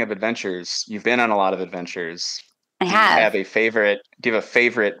 speaking of adventures, you've been on a lot of adventures. I have. Do you have a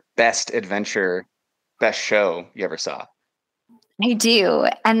favorite best show you ever saw? I do.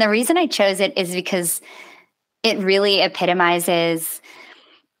 And the reason I chose it is because it really epitomizes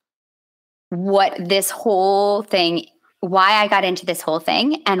what this whole thing, why I got into this whole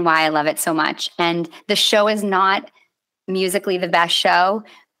thing and why I love it so much. And the show is not musically the best show,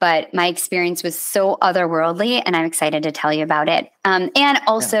 but my experience was so otherworldly and I'm excited to tell you about it. And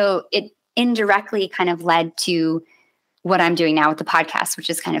also it indirectly kind of led to what I'm doing now with the podcast, which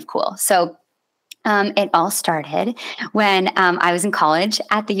is kind of cool. So it all started when I was in college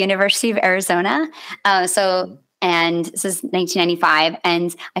at the University of Arizona. And this is 1995,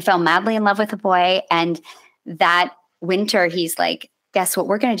 and I fell madly in love with a boy. And that winter, he's like, guess what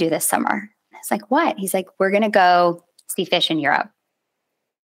we're going to do this summer? was like, what? He's like, we're going to go see Phish in Europe.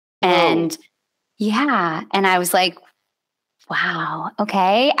 And yeah. And I was like, wow.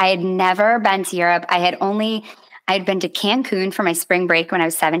 Okay. I had never been to Europe. I had been to Cancun for my spring break when I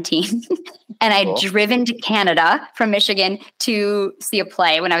was 17. And I'd driven to Canada from Michigan to see a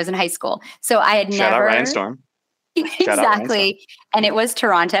play when I was in high school. So I had Shout never. out Rainstorm. Exactly. And it was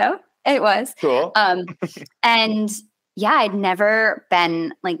Toronto. It was. Cool. And yeah, I'd never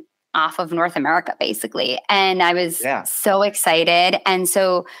been like off of North America basically. And I was so excited. And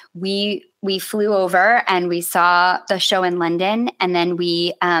so we flew over and we saw the show in London. And then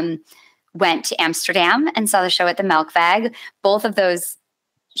we went to Amsterdam and saw the show at the Melkweg. Both of those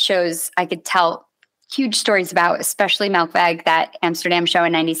shows I could tell huge stories about, especially Melkweg. That Amsterdam show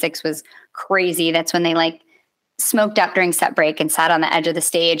in 96 was crazy. That's when they like smoked up during set break and sat on the edge of the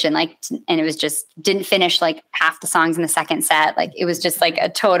stage and it was just didn't finish like half the songs in the second set. Like it was just like a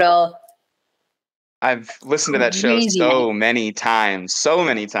total. I've listened to that show so many times.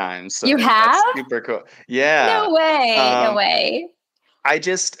 So you have? That's super cool. Yeah. No way. I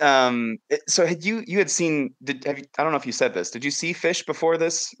just so had you had seen I don't know if you said this. Did you see Phish before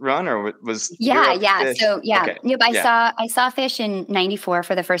this run or was Phish? So Okay. Yep, I saw Phish in 94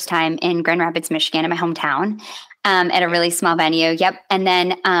 for the first time in Grand Rapids, Michigan, in my hometown, at a really small venue. Yep. And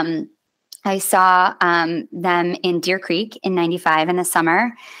then I saw them in Deer Creek in 95 in the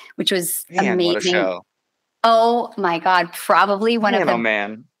summer, which was amazing. What a show. Oh my God, probably one of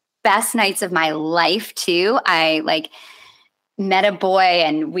the best nights of my life too. I met a boy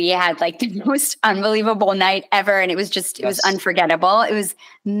and we had like the most unbelievable night ever. And it was was unforgettable. It was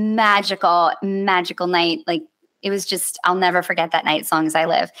magical night. Like it was just, I'll never forget that night as long as I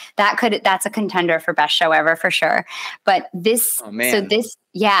live. That's a contender for best show ever for sure. But so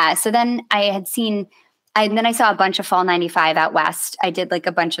then I saw a bunch of fall 95 out West. I did like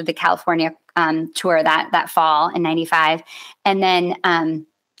a bunch of the California tour that fall in 95. And then, and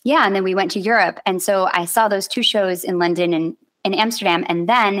then we went to Europe. And so I saw those two shows in London and in Amsterdam. And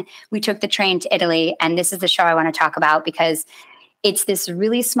then we took the train to Italy. And this is the show I want to talk about because it's this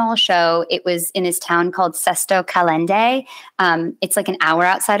really small show. It was in this town called Sesto Calende. It's like an hour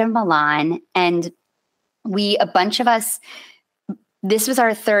outside of Milan. And a bunch of us, this was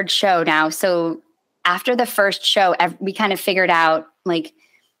our third show now. So after the first show, we kind of figured out like,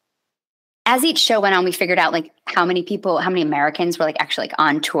 as each show went on, we figured out like how many Americans were like actually like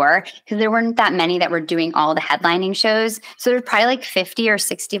on tour because there weren't that many that were doing all the headlining shows. So there's probably like 50 or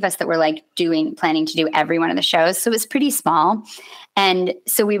 60 of us that were like planning to do every one of the shows. So it was pretty small. And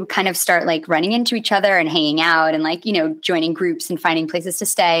so we would kind of start like running into each other and hanging out and like, joining groups and finding places to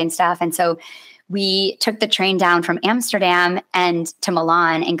stay and stuff. And so we took the train down from Amsterdam and to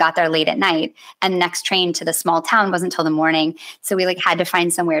Milan and got there late at night. And the next train to the small town wasn't until the morning. So we like had to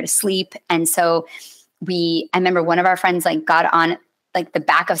find somewhere to sleep. And so I remember one of our friends like got on like the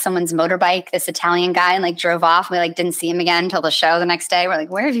back of someone's motorbike, this Italian guy, and like drove off. We like didn't see him again until the show the next day. We're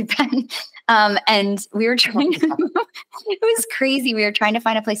like, where have you been? And we were trying to, it was crazy. We were trying to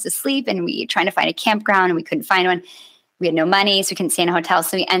find a place to sleep and we trying to find a campground and we couldn't find one. We had no money, so we couldn't stay in a hotel.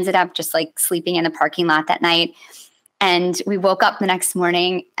 So we ended up just like sleeping in the parking lot that night. And we woke up the next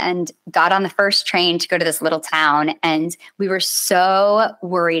morning and got on the first train to go to this little town. And we were so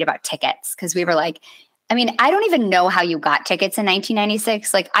worried about tickets because we were like, I don't even know how you got tickets in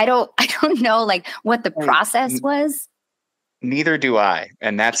 1996. Like, I don't know like what the process was. Neither do I.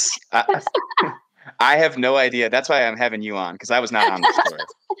 And that's, I have no idea. That's why I'm having you on because I was not on this tour.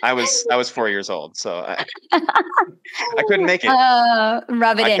 I was 4 years old, so I couldn't make it.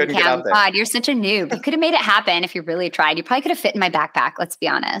 Rub it in, Cam. God, you're such a noob. You could have made it happen if you really tried. You probably could have fit in my backpack. Let's be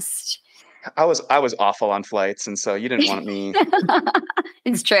honest. I was awful on flights, and so you didn't want me.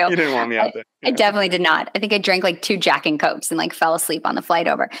 It's true. You didn't want me out there. I definitely did not. I think I drank like 2 Jack and Cokes and like fell asleep on the flight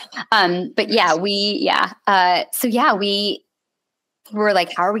over. But yeah, we were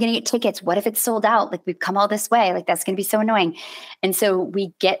like, how are we going to get tickets? What if it's sold out? Like we've come all this way. Like that's going to be so annoying. And so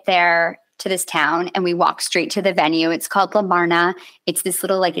we get there to this town and we walk straight to the venue. It's called La Marna. It's this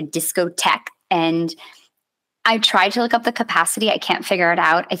little like a discotheque. And I tried to look up the capacity. I can't figure it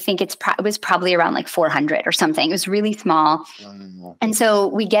out. I think it was probably around like 400 or something. It was really small. And so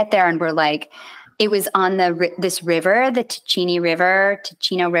we get there and we're like, it was on this river, the Ticino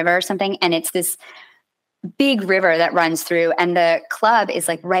River or something. And it's this big river that runs through, and the club is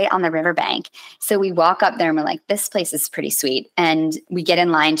like right on the riverbank. So we walk up there and we're like, this place is pretty sweet. And we get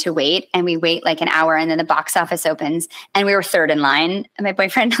in line to wait, and we wait like an hour, and then the box office opens, and we were third in line. And my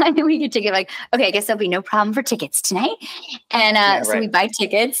boyfriend and I, we get ticket, like, okay, I guess there'll be no problem for tickets tonight. And so we buy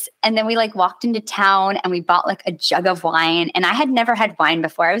tickets, and then we like walked into town and we bought like a jug of wine. And I had never had wine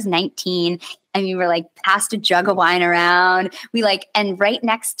before. I was 19. And we were like passed a jug of wine around. We like, and right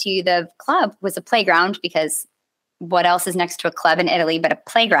next to the club was a playground, because what else is next to a club in Italy but a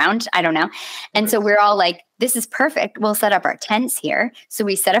playground? I don't know. And so we're all like, this is perfect. We'll set up our tents here. So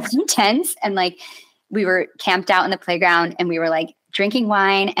we set up our tents, and like we were camped out in the playground, and we were like drinking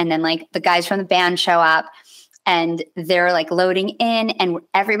wine. And then like the guys from the band show up, and they're like loading in, and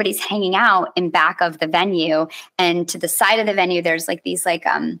everybody's hanging out in back of the venue. And to the side of the venue, there's like these like,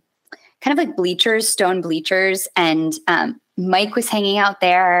 kind of like bleachers, stone bleachers. And Mike was hanging out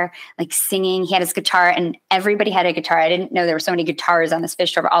there, like singing. He had his guitar, and everybody had a guitar. I didn't know there were so many guitars on this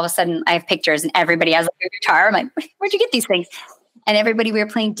Phish tour, but all of a sudden I have pictures and everybody has like a guitar. I'm like, where'd you get these things? And everybody, we were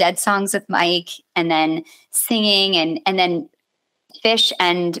playing Dead songs with Mike, and then singing. And then Phish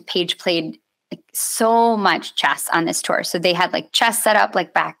and Paige played like so much chess on this tour. So they had like chess set up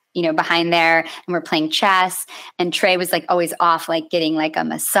like back, behind there, and we're playing chess. And Trey was like always off, like getting like a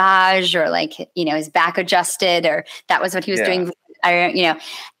massage, or like, his back adjusted, or that was what he was doing.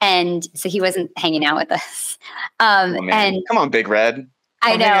 And so he wasn't hanging out with us. And come on, Big Red.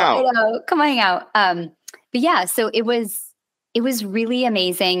 I know. Come hang out. But yeah, so it was really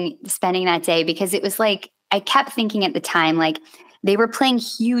amazing spending that day, because it was like, I kept thinking at the time, like they were playing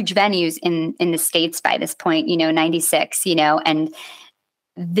huge venues in the States by this point, 96, and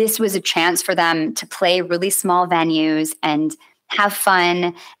this was a chance for them to play really small venues and have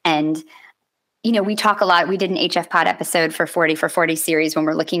fun. And, we talk a lot. We did an HF Pod episode for 40 series when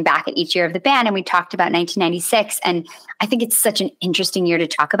we're looking back at each year of the band, and we talked about 1996. And I think it's such an interesting year to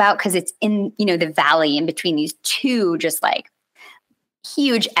talk about, because it's in, the valley in between these two just like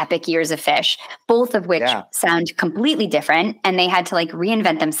huge epic years of Phish, both of which sound completely different. And they had to like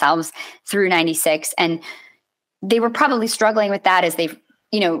reinvent themselves through 96. And they were probably struggling with that as they've,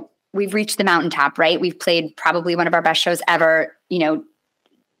 we've reached the mountaintop, right? We've played probably one of our best shows ever, the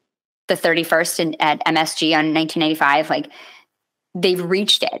 31st at MSG on 1995. Like they've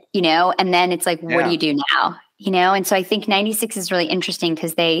reached it, and then it's like, what do you do now? And so I think 96 is really interesting,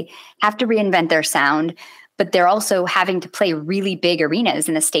 because they have to reinvent their sound, but they're also having to play really big arenas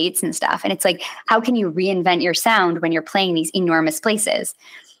in the States and stuff. And it's like, how can you reinvent your sound when you're playing these enormous places?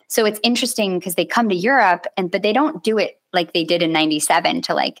 So it's interesting, because they come to Europe, but they don't do it like they did in 97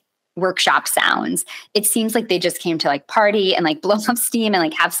 to like workshop sounds. It seems like they just came to like party and like blow up steam and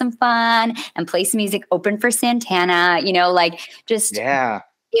like have some fun and play some music, open for Santana, like just,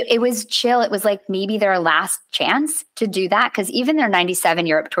 it was chill. It was like maybe their last chance to do that, because even their 97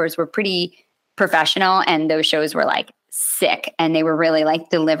 Europe tours were pretty professional, and those shows were like sick, and they were really like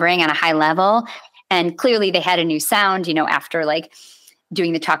delivering on a high level. And clearly they had a new sound, after like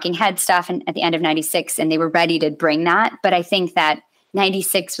doing the Talking Head stuff and at the end of 96, and they were ready to bring that. But I think that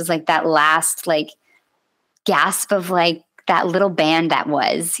 96 was like that last like gasp of like that little band that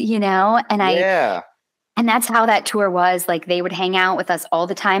was, and that's how that tour was. Like they would hang out with us all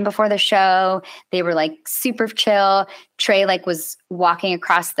the time before the show. They were like super chill. Trey like was walking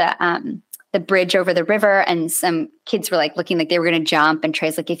across the bridge over the river, and some kids were like looking like they were going to jump. And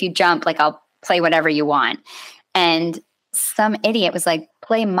Trey's like, if you jump, like I'll play whatever you want. And some idiot was like,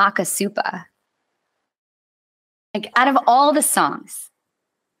 play Makasupa. Like out of all the songs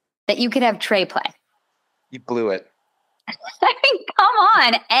that you could have Trey play. You blew it. I mean, come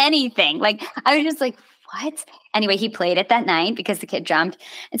on, anything. Like I was just like, what? Anyway, he played it that night because the kid jumped.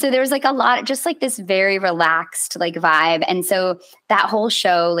 And so there was like a lot, just like this very relaxed like vibe. And so that whole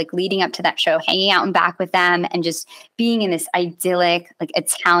show, like leading up to that show, hanging out and back with them and just being in this idyllic, like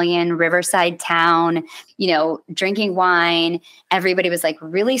Italian riverside town, drinking wine. Everybody was like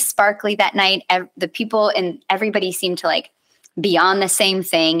really sparkly that night. The people and everybody seemed to like be on the same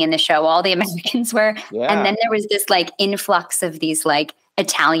thing in the show. All the Americans were. Yeah. And then there was this like influx of these like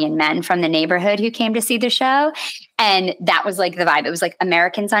Italian men from the neighborhood who came to see the show. And that was like the vibe. It was like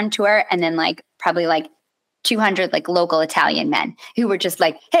Americans on tour, and then like probably like 200 like local Italian men who were just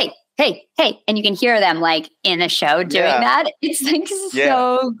like, hey, hey, hey. And you can hear them like in the show doing that. It's like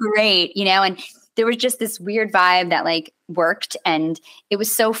so great, and there was just this weird vibe that like worked, and it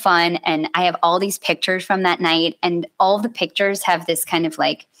was so fun. And I have all these pictures from that night, and all the pictures have this kind of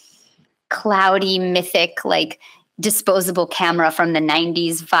like cloudy, mythic, like disposable camera from the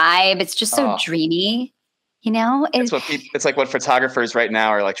 90s vibe. It's just so dreamy. You know, it's like what photographers right now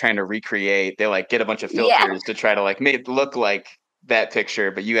are like trying to recreate. They like get a bunch of filters to try to like make it look like that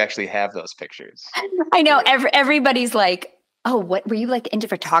picture, but you actually have those pictures. I know everybody's like, oh, what were you like into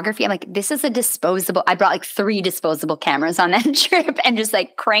photography? I'm like, this is a disposable. I brought like 3 disposable cameras on that trip and just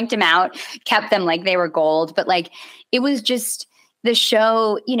like cranked them out, kept them like they were gold. But like, it was just the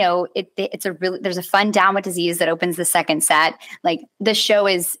show, you know, there's a fun Down with Disease that opens the second set. Like the show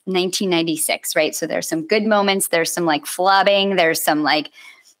is 1996, right? So there's some good moments. There's some like flubbing. There's some like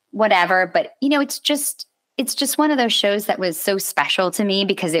whatever, but you know, it's just one of those shows that was so special to me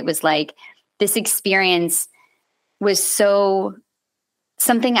because it was like this experience was so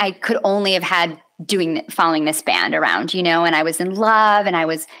something I could only have had following this band around, you know, and I was in love and I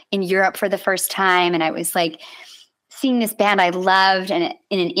was in Europe for the first time. And I was like seeing this band I loved and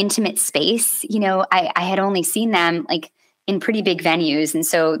in an intimate space, you know, I had only seen them like in pretty big venues. And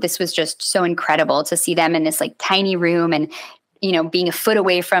so this was just so incredible to see them in this like tiny room and, you know, being a foot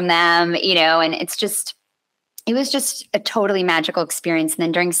away from them, you know, and it was just a totally magical experience. And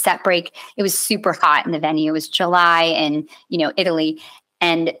then during set break, it was super hot in the venue. It was July in, you know, Italy.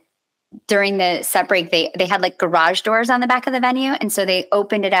 And during the set break, they had like garage doors on the back of the venue. And so they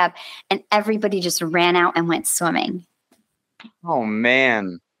opened it up and everybody just ran out and went swimming. Oh,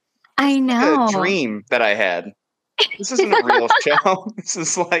 man. I know. A dream that I had. This isn't a real show. This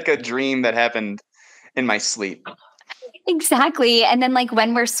is like a dream that happened in my sleep. Exactly. And then like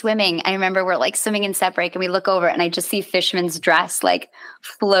when we're swimming, I remember we're like swimming in set break and we look over and I just see Fishman's dress like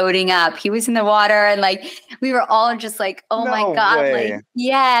floating up. He was in the water and like we were all just like, oh my God. Way. Like,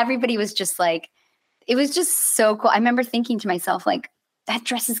 yeah, everybody was just like, it was just so cool. I remember thinking to myself, like, that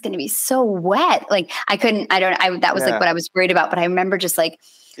dress is going to be so wet. Like that was like what I was worried about. But I remember just like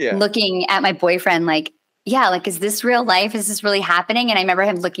looking at my boyfriend, like, yeah, like, is this real life? Is this really happening? And I remember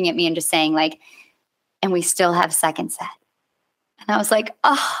him looking at me and just saying like, and we still have second set. And I was like,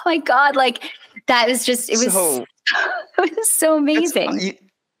 oh my God, like that was just, it was so amazing.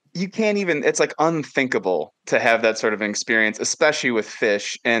 You can't even, it's like unthinkable to have that sort of an experience, especially with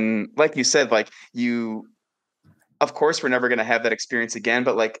Phish. And like you said, like of course, we're never going to have that experience again,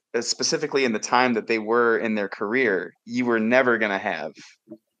 but like specifically in the time that they were in their career, you were never going to have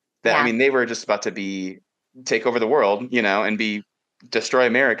that. I mean, they were just about to take over the world, you know, and destroy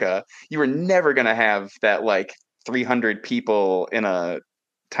America. You were never going to have that like 300 people in a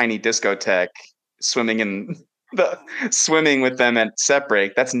tiny discotheque swimming with them at set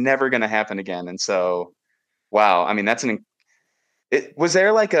break. That's never going to happen again. And so, wow. I mean, was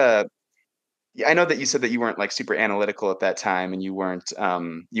there like I know that you said that you weren't like super analytical at that time and you weren't,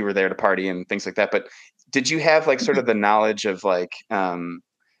 you were there to party and things like that, but did you have like sort of the knowledge of like,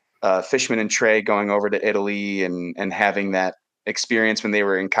 Fishman and Trey going over to Italy and having that experience when they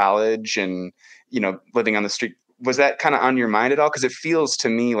were in college and, you know, living on the street? Was that kind of on your mind at all? Because it feels to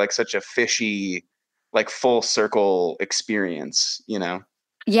me like such a fishy, like full circle experience, you know?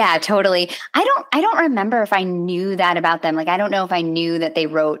 Yeah, totally. I don't remember if I knew that about them. Like, I don't know if I knew that they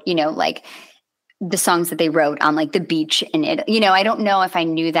wrote, you know, like the songs that they wrote on like the beach in it. You know, I don't know if I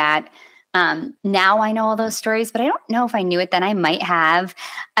knew that. Now I know all those stories, but I don't know if I knew it then. I might have.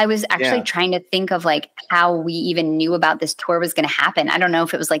 I was actually trying to think of like how we even knew about this tour was going to happen. I don't know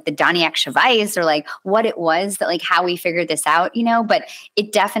if it was like the Doniak Chavais or like what it was that like how we figured this out, you know, but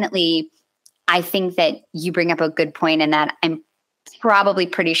it definitely, I think that you bring up a good point in that I'm probably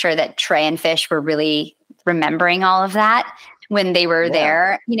pretty sure that Trey and Phish were really remembering all of that when they were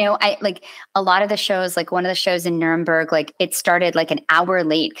there. You know, I like a lot of the shows, like one of the shows in Nuremberg, like it started like an hour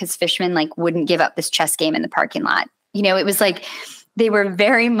late because Fishman like wouldn't give up this chess game in the parking lot. You know, it was like they were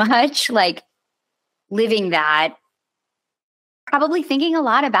very much like living that, probably thinking a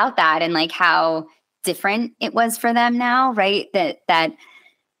lot about that and like how different it was for them now, right? That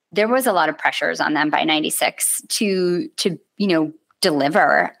there was a lot of pressures on them by 96 to you know,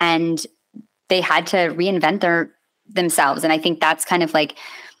 deliver, and they had to reinvent themselves. And I think that's kind of like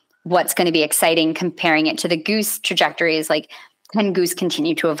what's going to be exciting comparing it to the Goose trajectory is like, can Goose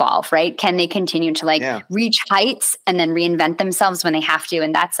continue to evolve, right? Can they continue to like reach heights and then reinvent themselves when they have to?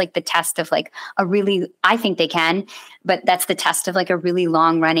 And that's like the test of like I think they can, but that's the test of like a really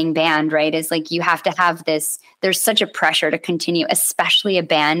long running band, right? Is like, you have to have this, there's such a pressure to continue, especially a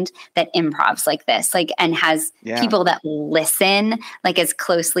band that improvs like this, like, and has people that listen like as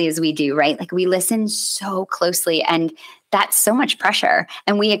closely as we do, right? Like we listen so closely, and that's so much pressure,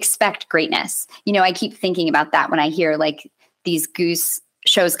 and we expect greatness. You know, I keep thinking about that when I hear like these Goose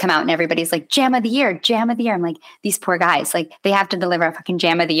shows come out and everybody's like, jam of the year, jam of the year. I'm like, these poor guys, like they have to deliver a fucking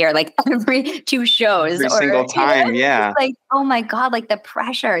jam of the year, like every 2 shows. Every single time. Yeah. Like, oh my God, like the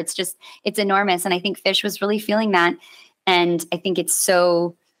pressure, it's enormous. And I think Phish was really feeling that. And I think it's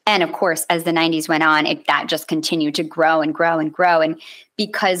so, and of course, as the 90s went on, that just continued to grow and grow and grow. And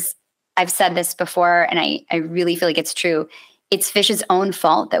because I've said this before, and I really feel like it's true, it's Phish's own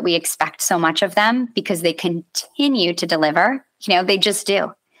fault that we expect so much of them because they continue to deliver. They just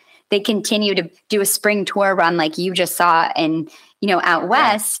do. They continue to do a spring tour run like you just saw in, out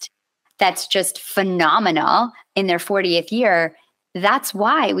west. That's just phenomenal in their 40th year. That's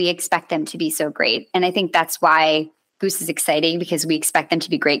why we expect them to be so great. And I think that's why Goose is exciting, because we expect them to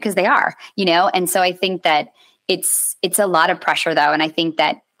be great because they are, And so I think that it's a lot of pressure though. And I think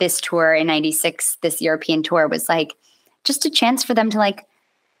that this tour in 96, this European tour, was like just a chance for them to like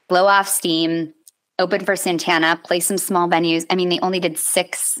blow off steam, open for Santana, play some small venues. I mean, they only did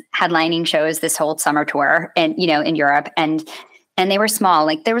 6 headlining shows this whole summer tour and, in Europe, and they were small.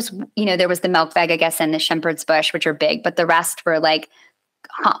 Like there was the Melkweg, I guess, and the Schempertsbusch, which are big, but the rest were like,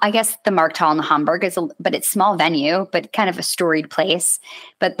 I guess the Markthal in Hamburg but it's small venue, but kind of a storied place.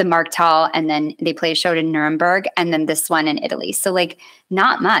 But the Markthal, and then they play a show in Nuremberg, and then this one in Italy. So like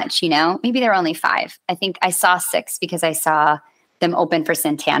not much, maybe there were only 5. I think I saw 6 because I saw them open for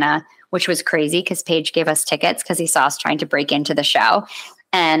Santana, which was crazy because Page gave us tickets because he saw us trying to break into the show.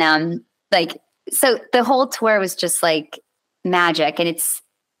 And so the whole tour was just like magic. And it's,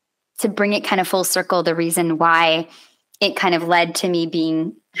 to bring it kind of full circle, the reason why it kind of led to me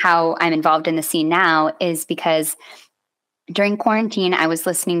being how I'm involved in the scene now is because during quarantine, I was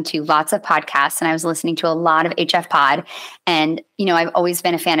listening to lots of podcasts, and I was listening to a lot of HF Pod. And, I've always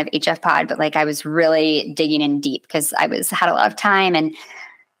been a fan of HF Pod, but like I was really digging in deep because I had a lot of time, and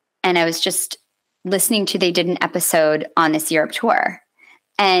I was just listening to, they did an episode on this Europe tour,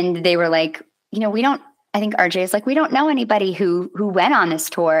 and they were like, I think RJ is like, we don't know anybody who went on this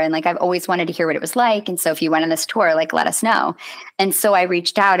tour. And like, I've always wanted to hear what it was like. And so if you went on this tour, like, let us know. And so I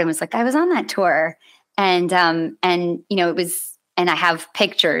reached out and was like, I was on that tour. And it was, and I have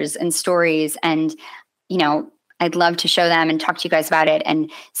pictures and stories, and, I'd love to show them and talk to you guys about it. And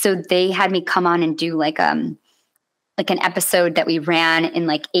so they had me come on and do like an episode that we ran in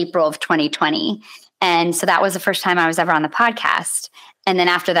like April of 2020. And so that was the first time I was ever on the podcast. And then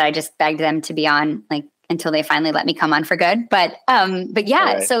after that, I just begged them to be on, like, until they finally let me come on for good. But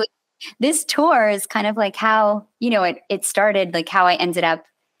yeah, right. So this tour is kind of like how, it started, like how I ended up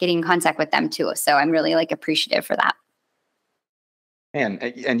getting in contact with them too. So I'm really like appreciative for that.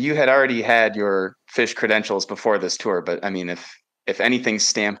 And you had already had your Phish credentials before this tour, but I mean, if anything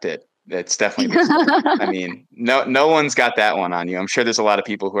stamped it, it's definitely this tour. I mean, no one's got that one on you. I'm sure there's a lot of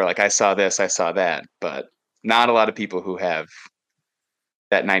people who are like, I saw this, I saw that, but not a lot of people who have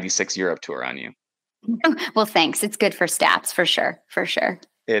that 96 Europe tour on you. Well, thanks. It's good for stats, for sure. For sure.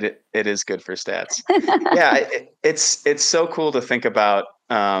 It is good for stats. Yeah. It's so cool to think about,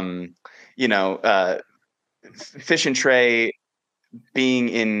 Phish and Trey being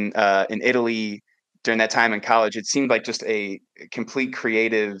in Italy during that time in college. It seemed like just a complete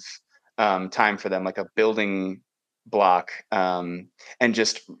creative time for them, like a building block. And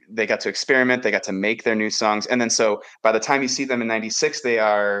just, they got to experiment, they got to make their new songs. And then, so by the time you see them in 96, they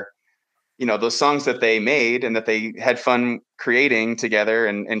are, those songs that they made and that they had fun creating together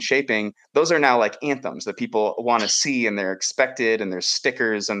and shaping, those are now like anthems that people want to see, and they're expected, and there's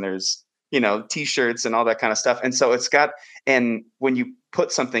stickers, and there's, t-shirts and all that kind of stuff. And so and when you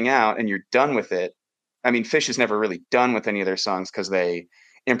put something out and you're done with it, I mean, Phish is never really done with any of their songs because they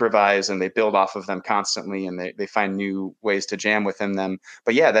improvise and they build off of them constantly, and they find new ways to jam within them.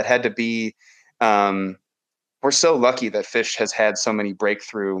 But yeah, that had to be, we're so lucky that Phish has had so many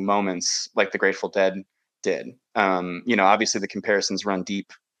breakthrough moments like the Grateful Dead did. Obviously the comparisons run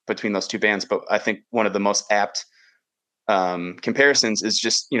deep between those two bands, but I think one of the most apt comparisons is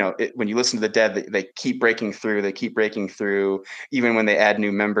just, when you listen to the Dead, they keep breaking through, even when they add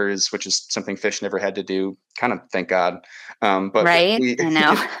new members, which is something Phish never had to do, kind of, thank God. But right. I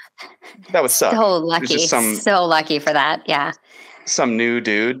know. That would suck. So lucky. So lucky for that. Yeah. Some new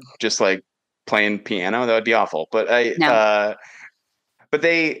dude just like playing piano, that would be awful. But but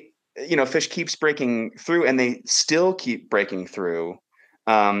they, Phish keeps breaking through, and they still keep breaking through.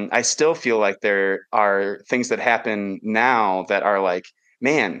 I still feel like there are things that happen now that are like,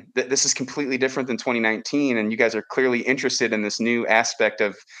 man, this is completely different than 2019, and you guys are clearly interested in this new aspect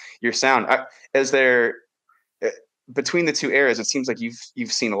of your sound. Between the two eras, it seems like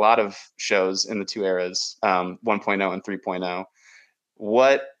you've seen a lot of shows in the two eras, 1.0 and 3.0.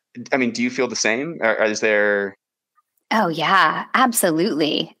 Do you feel the same? Or is there? Oh yeah,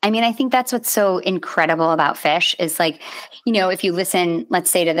 absolutely. I mean, I think that's what's so incredible about Phish is like, if you listen, let's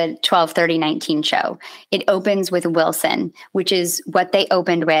say to the 12/30/19 show, it opens with Wilson, which is what they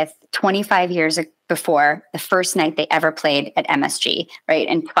opened with 25 years before the first night they ever played at MSG, right?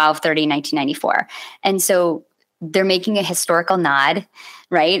 In 12/30/1994. And so they're making a historical nod,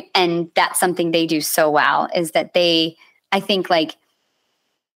 right? And that's something they do so well is that I think like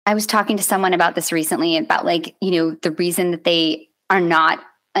I was talking to someone about this recently about like, the reason that they are not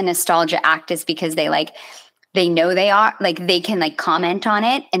a nostalgia act is because they know they are like, they can like comment on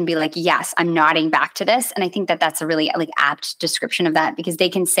it and be like, yes, I'm nodding back to this. And I think that that's a really like apt description of that because they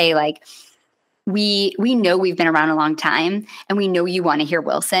can say like, we know we've been around a long time and we know you want to hear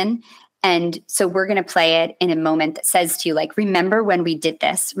Wilson. And so we're going to play it in a moment that says to you, like, remember when we did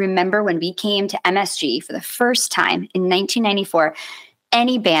this? Remember when we came to MSG for the first time in 1994?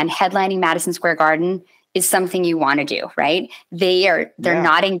 Any band headlining Madison Square Garden is something you want to do, right? They're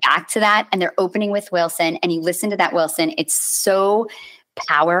nodding back to that and they're opening with Wilson and you listen to that Wilson. It's so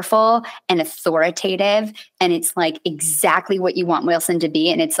powerful and authoritative and it's like exactly what you want Wilson to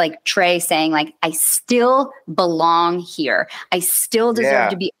be. And it's like Trey saying like, I still belong here. I still deserve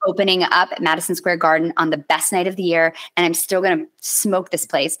to be opening up at Madison Square Garden on the best night of the year. And I'm still going to smoke this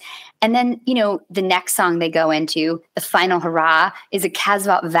place. And then, the next song they go into, The Final Hurrah, is a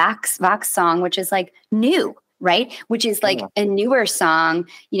Kazvat Vox song, which is like new, right? Which is like a newer song,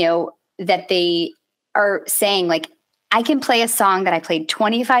 that they are saying like, I can play a song that I played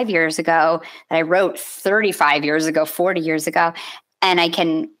 25 years ago, that I wrote 35 years ago, 40 years ago, and I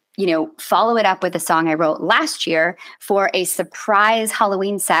can, follow it up with a song I wrote last year for a surprise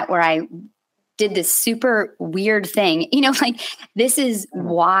Halloween set where I did this super weird thing. Like this is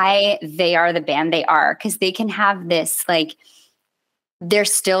why they are the band they are, because they can have this, like, they're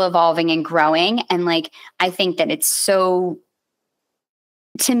still evolving and growing. And like, I think that it's so,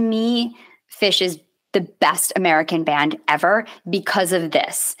 to me, Phish is the best American band ever because of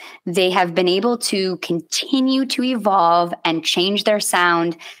this. They have been able to continue to evolve and change their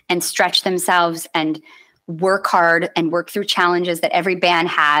sound and stretch themselves and work hard and work through challenges that every band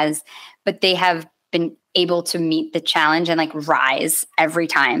has, but they have been able to meet the challenge and like rise every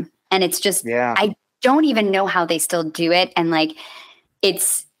time. And it's just, I don't even know how they still do it. And like,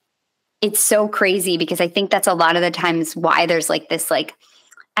 it's so crazy because I think that's a lot of the times why there's like this, like,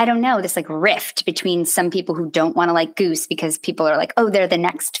 I don't know, this like rift between some people who don't want to like Goose because people are like, oh, they're the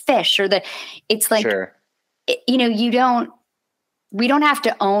next Phish or it's like, we don't have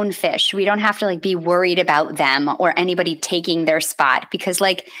to own Phish. We don't have to like be worried about them or anybody taking their spot because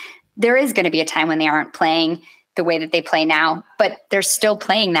like there is going to be a time when they aren't playing the way that they play now, but they're still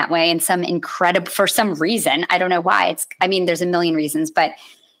playing that way in some for some reason. I don't know why. There's a million reasons, but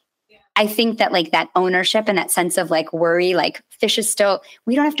I think that like that ownership and that sense of like worry, like Phish is still,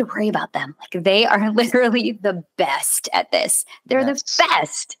 we don't have to worry about them. Like they are literally the best at this. They're the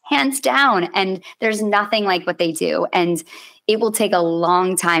best, hands down. And there's nothing like what they do. And it will take a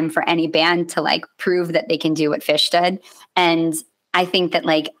long time for any band to like prove that they can do what Phish did. And I think that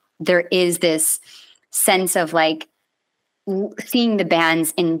like there is this sense of like seeing the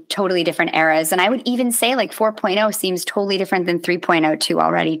bands in totally different eras. And I would even say like 4.0 seems totally different than 3.0 too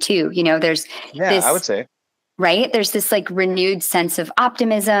already too. There's this, I would say, right. There's this like renewed sense of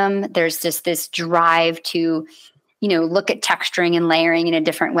optimism. There's just this drive to, look at texturing and layering in a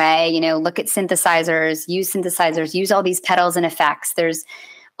different way, look at synthesizers, use all these pedals and effects. There's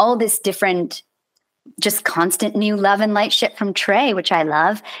all this different, just constant new love and light shit from Trey, which I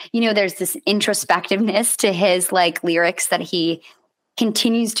love. There's this introspectiveness to his like lyrics that he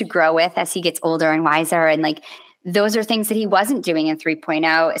continues to grow with as he gets older and wiser. And like, those are things that he wasn't doing in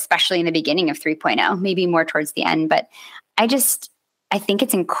 3.0, especially in the beginning of 3.0, maybe more towards the end. But I think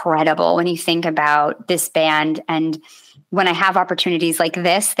it's incredible when you think about this band. And when I have opportunities like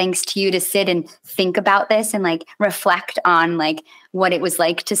this, thanks to you, to sit and think about this and like reflect on like what it was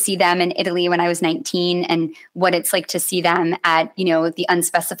like to see them in Italy when I was 19 and what it's like to see them at, the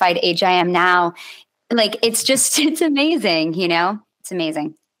unspecified age I am now. Like, it's amazing, it's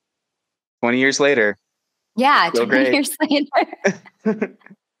amazing. 20 years later. Yeah. 20 years later.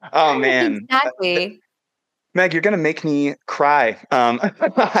 Oh man. Exactly. Meg, you're gonna make me cry.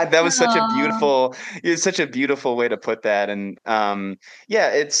 That was such a beautiful way to put that. And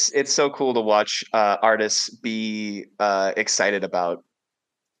it's so cool to watch artists be excited about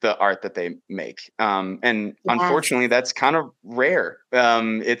the art that they make. And unfortunately, that's kind of rare.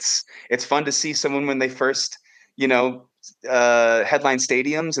 It's fun to see someone when they first, headline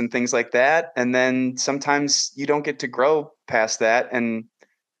stadiums and things like that, and then sometimes you don't get to grow past that, and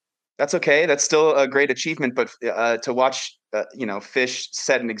That's okay. That's still a great achievement. But to watch, Phish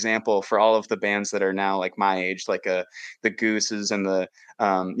set an example for all of the bands that are now like my age, like the Gooses and the,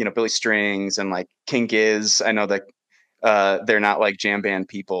 Billy Strings and like King Giz. I know that they're not like jam band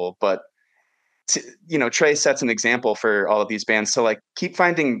people, but Trey sets an example for all of these bands to like keep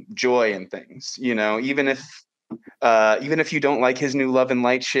finding joy in things, even if you don't like his new Love and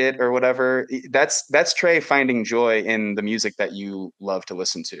Light shit or whatever. That's Trey finding joy in the music that you love to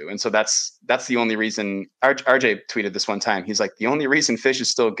listen to. And so that's the only reason. RJ tweeted this one time. He's like, the only reason Phish is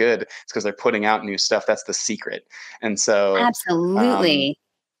still good is because they're putting out new stuff. That's the secret. And so absolutely.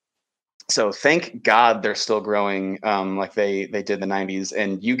 So thank God they're still growing like they did in the 90s,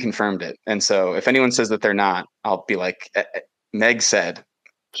 and you confirmed it. And so if anyone says that they're not, I'll be like, Meg said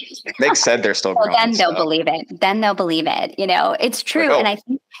they're still growing. Then they'll believe it. Then they'll believe it. It's true. Like, and I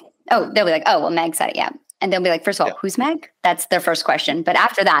think, they'll be like, oh, well, Meg said it. Yeah. And they'll be like, first of all, who's Meg? That's their first question. But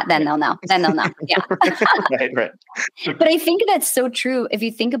after that, then they'll know. Yeah. Right. But I think that's so true. If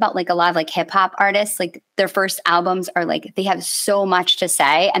you think about like a lot of like hip hop artists, like their first albums are like, they have so much to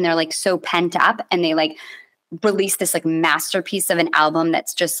say and they're like so pent up, and they like release this like masterpiece of an album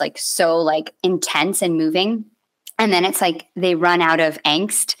that's just like so like intense and moving. And then it's like they run out of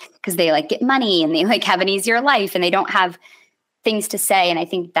angst because they like get money and they like have an easier life and they don't have things to say. And I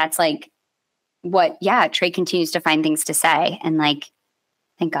think that's like Trey continues to find things to say. And like,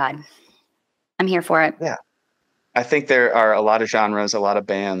 thank God. I'm here for it. Yeah. I think there are a lot of genres, a lot of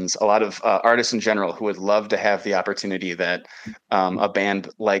bands, a lot of artists in general who would love to have the opportunity that a band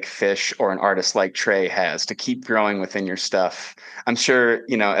like Phish or an artist like Trey has to keep growing within your stuff. I'm sure,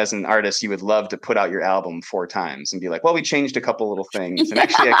 as an artist, you would love to put out your album 4 times and be like, well, we changed a couple little things. And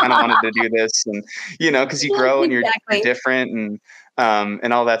actually, I kind of wanted to do this. And, because you grow and you're different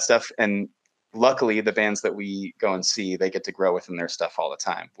and all that stuff. And luckily, the bands that we go and see, they get to grow within their stuff all the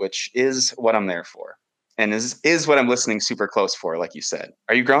time, which is what I'm there for. And is what I'm listening super close for, like you said.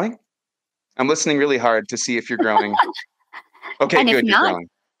 Are you growing? I'm listening really hard to see if you're growing. Okay, and good. If not, you're growing.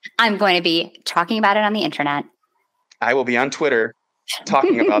 I'm going to be talking about it on the internet. I will be on Twitter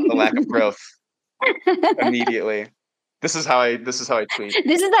talking about the lack of growth immediately. This is how I tweet.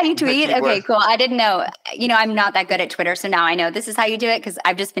 This is how you tweet? Okay, cool. I didn't know. I'm not that good at Twitter, so now I know this is how you do it because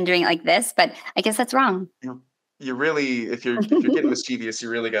I've just been doing it like this, but I guess that's wrong. You really, if you're getting mischievous, you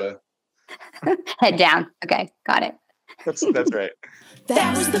really gotta head down. Okay, got it. That's right.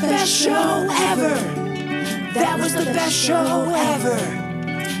 That was the best show ever. That was the best show ever.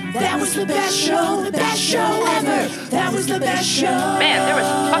 That was the best show ever. That was the best show. Man, there was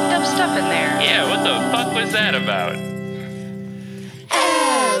fucked up stuff in there. Yeah, what the fuck was that about?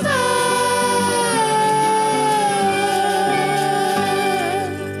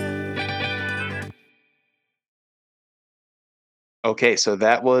 Okay, so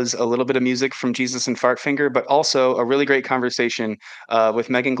that was a little bit of music from Jesus and Fartfinger, but also a really great conversation with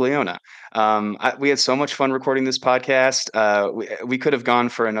Megan Glionna. We had so much fun recording this podcast. We could have gone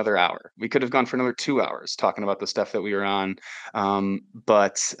for another hour. We could have gone for another 2 hours talking about the stuff that we were on,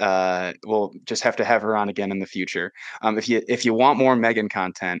 but we'll just have to have her on again in the future. If you want more Megan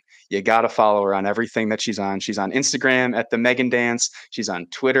content, you got to follow her on everything that she's on. She's on Instagram at The Megan Dance. She's on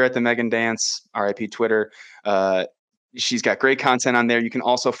Twitter at The Megan Dance, RIP Twitter. She's got great content on there. You can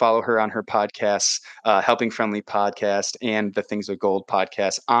also follow her on her podcasts, Helping Friendly Podcast and the Things of Gold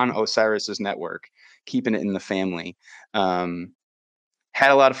podcast on Osiris's network, keeping it in the family. Had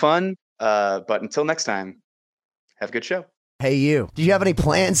a lot of fun, but until next time, have a good show. Hey, you. Do you have any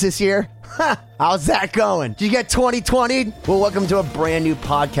plans this year? How's that going? Did you get 2020? Well, welcome to a brand new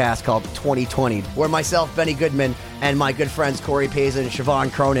podcast called 2020, where myself, Benny Goodman, and my good friends Corey Pazin and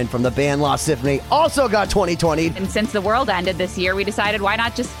Siobhan Cronin from the band Lost Symphony also got 2020. And since the world ended this year, we decided why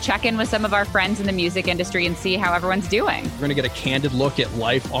not just check in with some of our friends in the music industry and see how everyone's doing. We're going to get a candid look at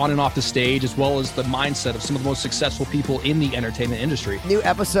life on and off the stage, as well as the mindset of some of the most successful people in the entertainment industry. New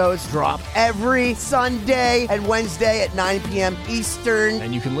episodes drop every Sunday and Wednesday at 9 p.m. Eastern.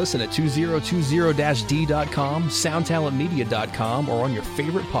 And you can listen at 2020-d.com, soundtalentmedia.com, or on your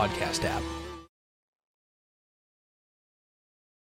favorite podcast app.